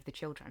about any of the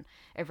children.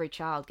 Every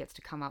child gets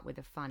to come up with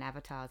a fun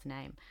avatar's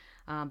name.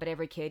 But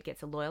every kid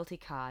gets a loyalty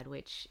card,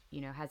 which,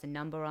 has a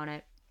number on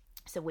it.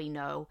 So we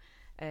know,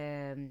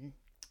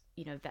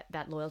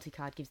 that loyalty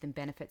card gives them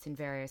benefits in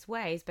various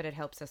ways, but it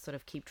helps us sort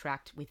of keep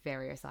track with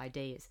various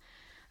IDs.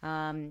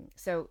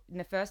 So in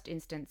the first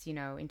instance,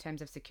 in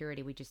terms of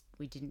security,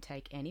 we didn't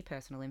take any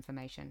personal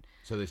information.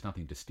 So there's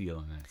nothing to steal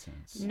in that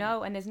sense.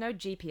 No, and there's no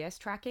GPS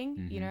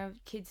tracking.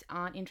 Kids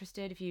aren't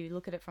interested. If you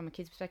look at it from a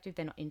kid's perspective,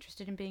 they're not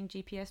interested in being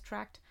GPS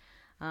tracked.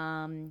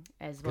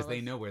 Because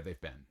they know where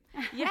they've been.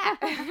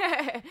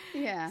 Yeah.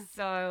 Yeah.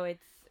 So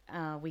it's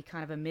we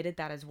kind of omitted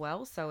that as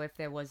well. So if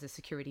there was a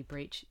security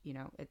breach,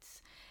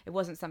 it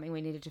wasn't something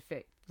we needed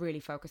to really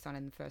focus on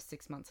in the first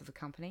 6 months of the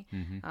company.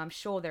 I'm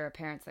sure there are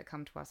parents that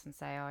come to us and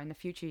say, in the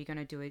future you're going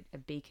to do a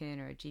beacon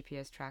or a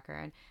GPS tracker,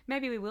 and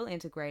maybe we will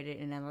integrate it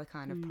in another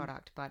kind of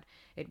product, but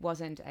it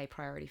wasn't a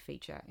priority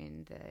feature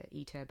in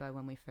the eTurbo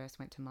when we first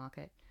went to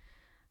market.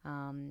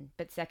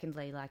 But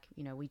secondly,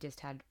 we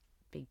just had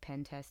big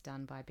pen test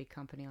done by a big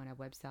company on our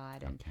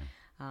website, and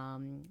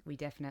we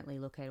definitely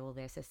look at all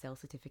their SSL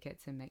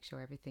certificates and make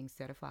sure everything's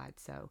certified.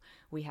 So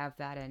we have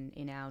that, and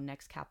in our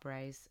next cap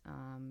raise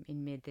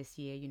in mid this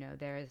year,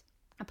 there is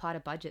a part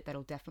of budget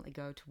that'll definitely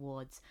go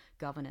towards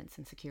governance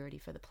and security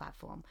for the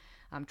platform.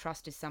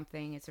 Trust is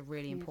something, it's a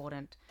really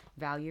important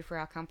value for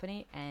our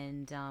company,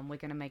 and we're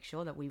going to make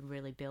sure that we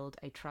really build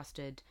a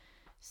trusted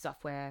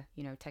software,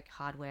 tech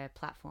hardware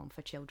platform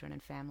for children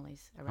and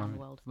families around the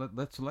world.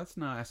 Let's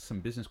now ask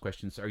some business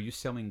questions. Are you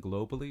selling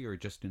globally or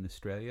just in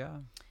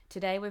Australia?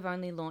 Today we've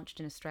only launched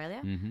in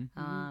Australia,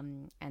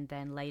 and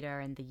then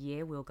later in the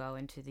year we'll go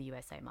into the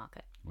USA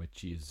market,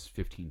 which is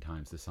 15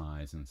 times the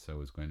size, and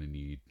so is going to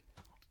need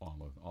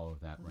all of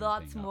that.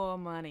 Lots more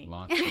money.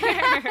 Lots more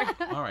money.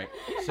 All right,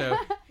 so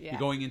you're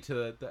going into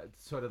the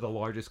sort of the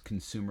largest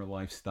consumer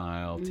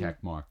lifestyle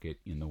tech market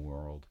in the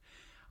world.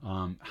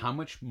 How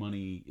much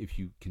money, if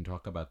you can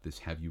talk about this,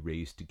 have you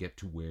raised to get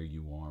to where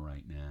you are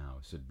right now,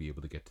 so to be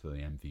able to get to the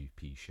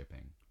MVP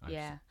shipping?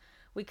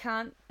 We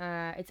can't,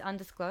 it's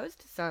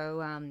undisclosed,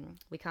 so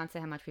we can't say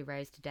how much we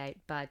raised to date,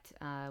 but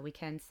we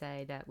can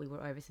say that we were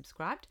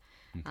oversubscribed,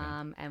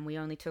 and we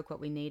only took what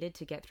we needed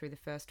to get through the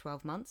first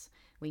 12 months.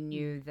 We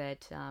knew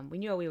that we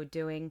knew what we were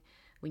doing,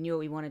 we knew what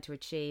we wanted to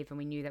achieve, and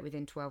we knew that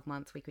within 12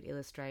 months we could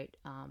illustrate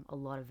a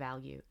lot of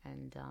value.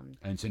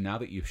 And so now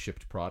that you've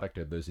shipped product,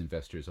 are those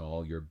investors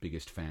all your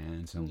biggest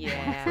fans and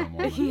want for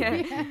more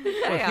money?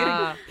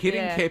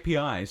 Hitting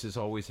KPIs is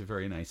always a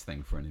very nice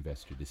thing for an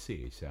investor to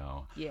see.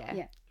 So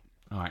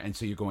all right, and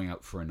so you're going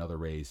out for another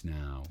raise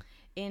now.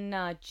 In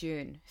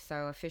June.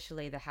 So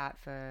officially the hat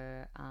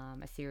for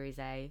a Series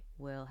A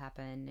will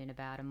happen in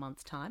about a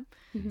month's time.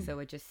 So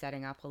we're just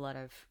setting up a lot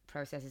of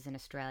processes in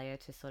Australia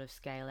to sort of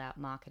scale out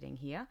marketing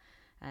here.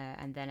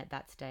 And then at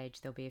that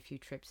stage, there'll be a few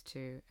trips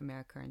to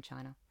America and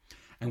China.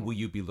 And will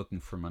you be looking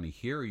for money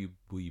here, or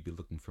will you be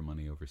looking for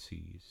money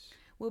overseas?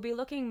 We'll be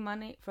looking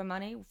for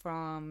money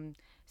from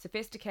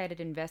sophisticated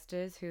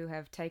investors who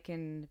have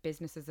taken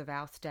businesses of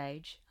our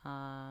stage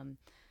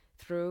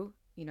through,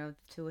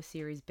 to a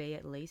Series B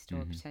at least,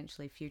 or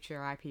potentially future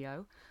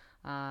IPO.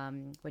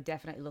 We're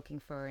definitely looking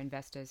for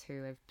investors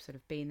who have sort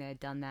of been there,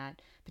 done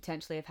that,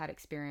 potentially have had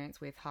experience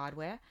with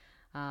hardware,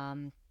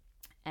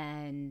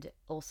 and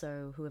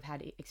also who have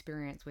had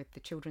experience with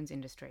the children's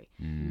industry.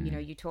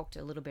 You talked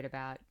a little bit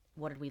about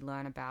what did we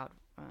learn about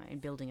in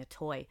building a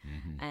toy,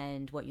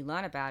 and what you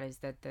learn about is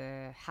that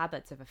the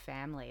habits of a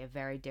family are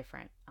very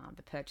different.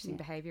 The purchasing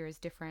behavior is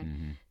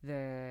different.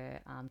 The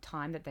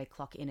time that they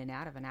clock in and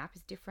out of an app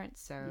is different.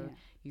 So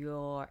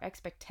your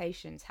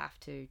expectations have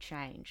to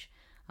change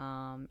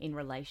in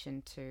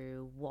relation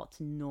to what's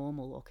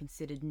normal or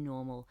considered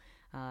normal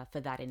for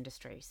that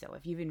industry. So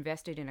if you've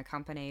invested in a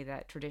company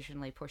that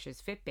traditionally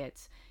pushes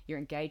Fitbits, your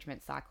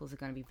engagement cycles are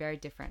going to be very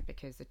different,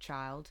 because the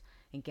child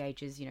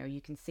engages,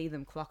 you can see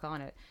them clock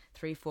on at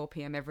 3-4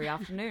 p.m. every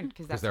afternoon,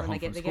 because that's when they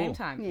get the game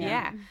time.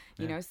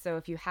 So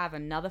if you have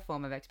another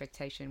form of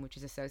expectation which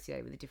is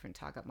associated with a different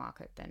target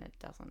market, then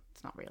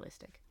it's not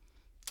realistic.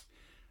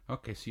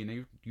 Okay, so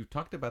you've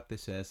talked about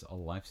this as a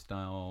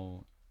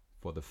lifestyle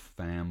for the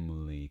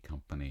family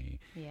company.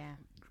 Yeah.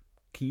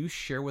 Can you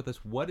share with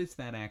us, what does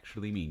that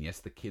actually mean? Yes,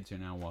 the kids are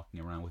now walking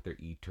around with their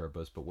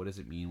e-turbos, but what does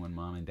it mean when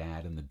mom and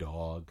dad and the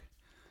dog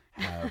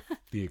have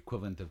the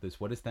equivalent of this?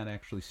 What does that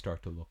actually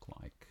start to look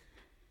like?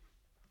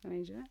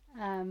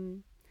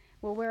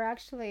 Well, we're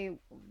actually,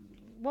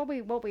 what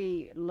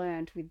we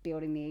learned with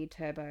building the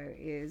e-turbo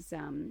is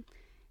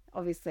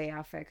obviously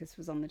our focus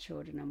was on the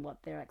children and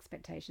what their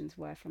expectations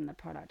were from the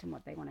product and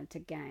what they wanted to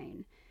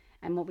gain.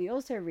 And what we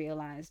also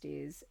realized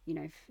is,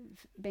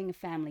 being a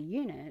family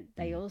unit,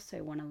 they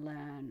also want to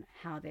learn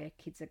how their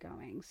kids are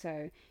going.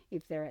 So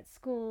if they're at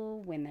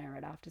school, when they're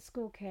at after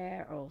school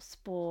care or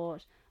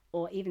sport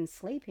or even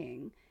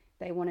sleeping,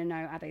 they want to know,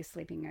 are they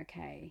sleeping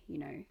okay?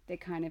 They're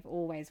kind of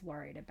always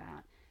worried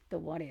about the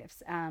what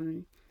ifs.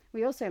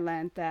 We also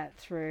learned that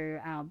through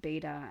our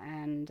beta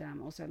and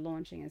also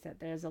launching is that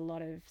there's a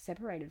lot of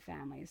separated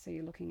families. So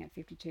you're looking at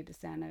 52%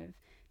 of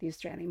the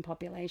Australian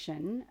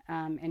population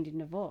end in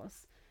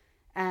divorce.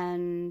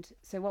 And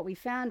so what we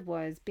found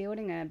was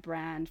building a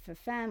brand for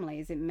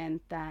families, it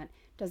meant that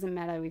it doesn't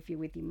matter if you're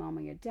with your mom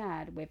or your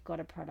dad, we've got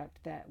a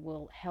product that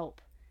will help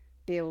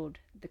build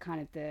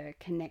the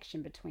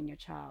connection between your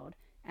child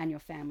and your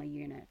family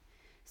unit.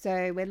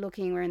 So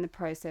we're in the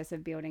process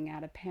of building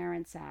out a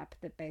parents app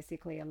that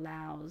basically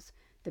allows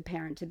the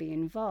parent to be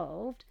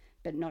involved,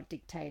 but not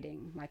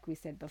dictating. Like we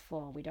said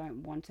before, we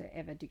don't want to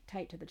ever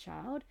dictate to the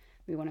child.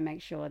 We want to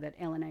make sure that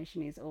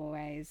Elanation is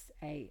always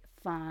a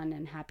fun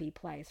and happy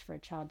place for a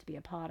child to be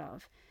a part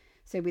of.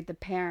 So with the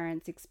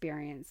parents'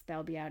 experience,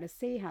 they'll be able to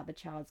see how the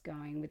child's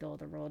going with all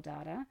the raw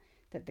data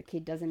that the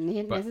kid doesn't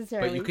need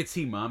necessarily. But you could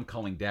see mom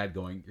calling dad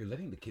going, you're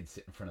letting the kid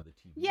sit in front of the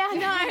TV. Yeah,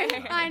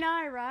 I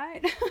know,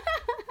 right?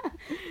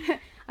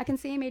 I can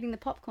see him eating the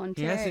popcorn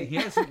too. He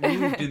hasn't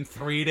moved in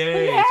 3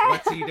 days.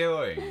 What's he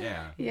doing?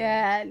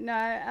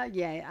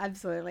 Yeah,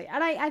 absolutely.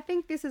 And I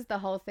think this is the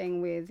whole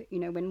thing with,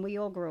 when we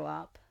all grew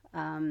up,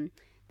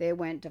 there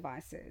weren't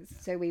devices. Yeah.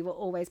 So we were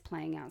always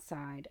playing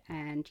outside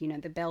and,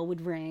 the bell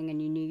would ring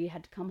and you knew you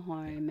had to come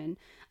home. And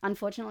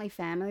unfortunately,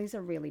 families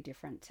are really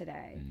different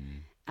today.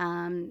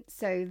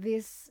 So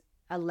this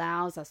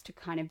allows us to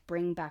kind of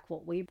bring back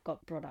what we've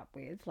got brought up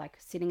with, like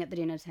sitting at the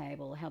dinner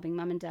table, helping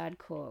mum and dad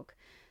cook.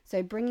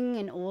 So bringing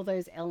in all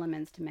those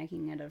elements to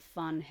making it a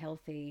fun,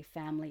 healthy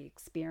family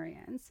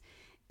experience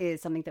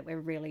is something that we're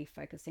really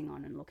focusing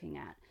on and looking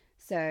at.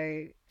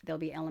 So there'll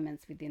be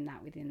elements within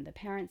the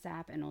parents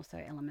app and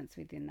also elements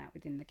within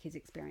the kids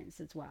experience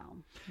as well.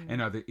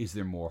 And is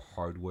there more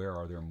hardware?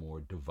 Are there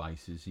more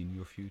devices in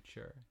your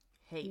future?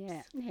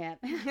 Heaps. Yeah.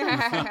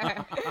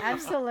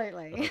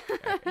 Absolutely.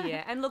 Okay.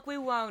 Yeah, and look, we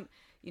won't,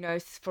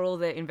 for all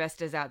the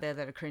investors out there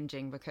that are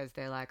cringing because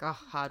they're like, oh,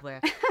 hardware.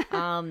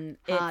 Hard,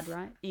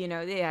 right?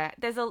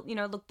 There's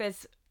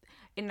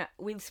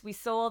we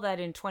saw that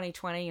in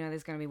 2020,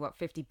 there's going to be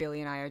 50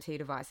 billion IoT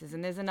devices,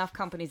 and there's enough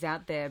companies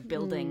out there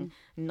building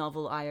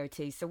novel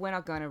IoT. So we're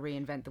not going to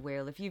reinvent the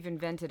wheel. If you've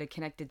invented a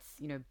connected,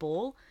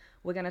 ball,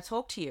 we're going to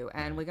talk to you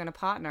and we're going to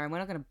partner, and we're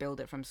not going to build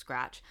it from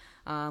scratch.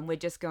 We're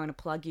just going to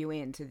plug you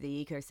into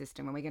the ecosystem,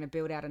 and we're going to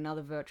build out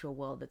another virtual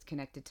world that's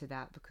connected to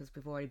that because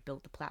we've already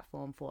built the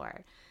platform for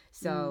it.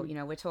 So,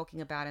 we're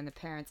talking about in the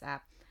Parents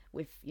app,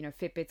 with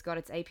Fitbit's got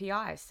its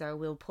API, so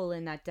we'll pull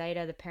in that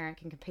data. The parent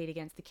can compete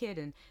against the kid,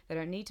 and they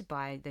don't need to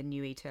buy the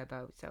new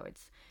e-turbo. So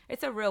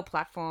it's a real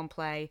platform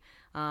play,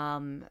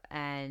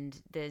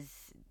 and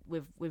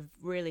we've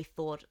really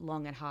thought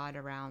long and hard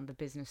around the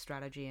business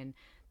strategy and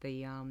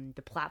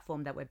the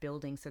platform that we're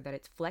building so that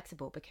it's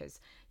flexible, because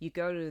you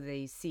go to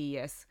the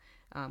CES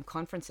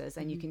conferences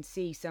and you can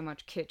see so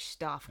much kitsch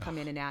stuff come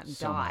in and out and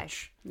die.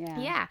 Much.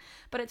 Yeah,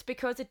 but it's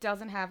because it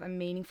doesn't have a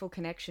meaningful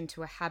connection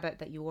to a habit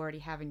that you already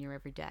have in your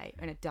everyday,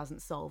 and it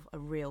doesn't solve a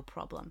real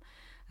problem.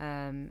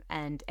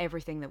 And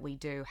everything that we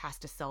do has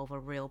to solve a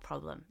real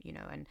problem,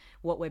 and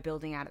what we're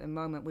building out at the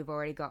moment, we've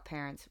already got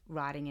parents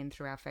writing in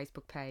through our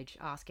Facebook page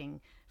asking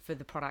for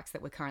the products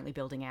that we're currently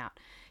building out.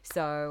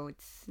 So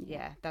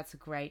that's a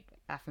great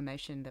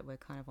affirmation that we're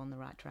kind of on the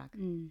right track.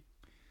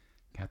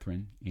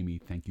 Katherine, Aimee,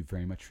 thank you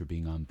very much for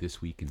being on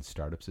This Week in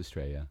Startups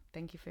Australia.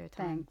 Thank you for your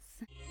time.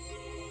 Thanks.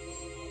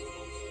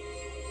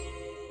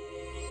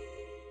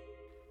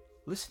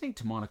 Listening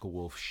to Monica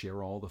Wulff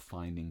share all the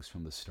findings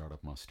from the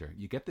Startup Muster,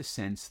 you get the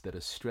sense that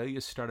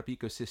Australia's startup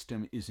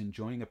ecosystem is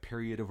enjoying a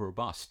period of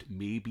robust,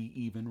 maybe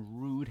even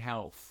rude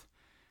health.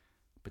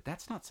 But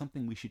that's not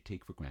something we should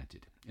take for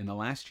granted. In the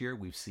last year,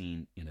 we've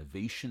seen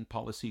innovation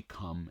policy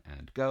come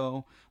and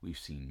go. We've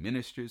seen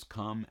ministers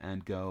come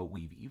and go.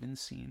 We've even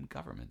seen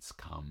governments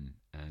come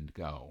and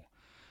go.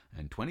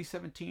 And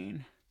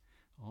 2017,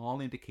 all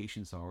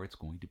indications are it's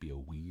going to be a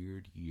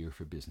weird year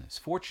for business.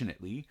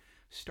 Fortunately,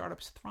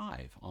 startups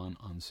thrive on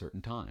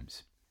uncertain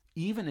times.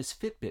 Even as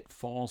Fitbit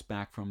falls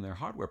back from their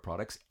hardware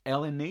products,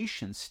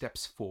 Elanation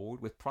steps forward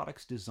with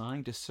products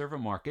designed to serve a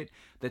market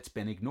that's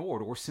been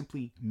ignored or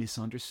simply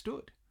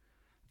misunderstood.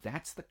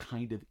 That's the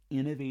kind of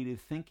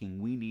innovative thinking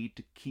we need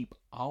to keep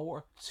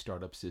our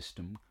startup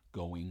system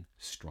going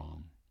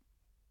strong.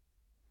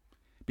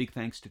 Big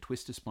thanks to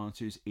TWISTA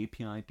sponsors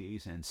API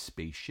Days and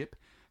Spaceship.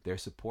 Their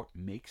support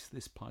makes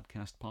this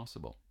podcast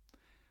possible.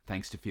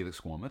 Thanks to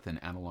Felix Wormuth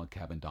and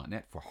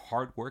AnalogCabin.net for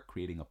hard work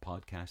creating a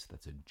podcast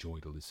that's a joy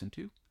to listen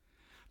to.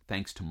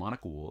 Thanks to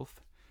Monica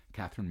Wulff,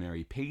 Katherine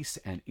Maree Pace,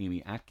 and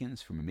Aimee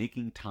Atkins for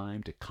making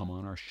time to come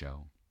on our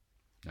show.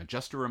 Now,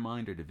 just a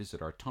reminder to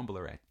visit our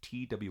Tumblr at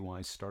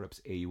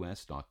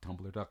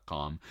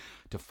twistartupsaus.tumblr.com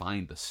to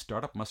find the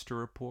Startup Muster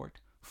Report,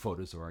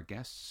 photos of our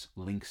guests,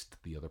 links to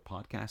the other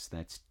podcasts.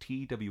 That's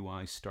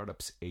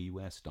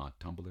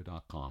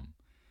twistartupsaus.tumblr.com.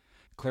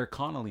 Claire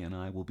Connolly and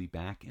I will be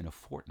back in a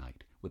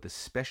fortnight with a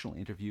special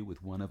interview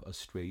with one of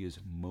Australia's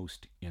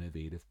most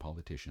innovative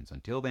politicians.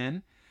 Until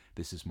then,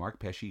 this is Mark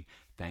Pesce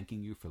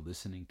thanking you for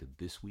listening to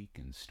This Week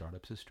in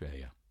Startups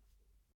Australia.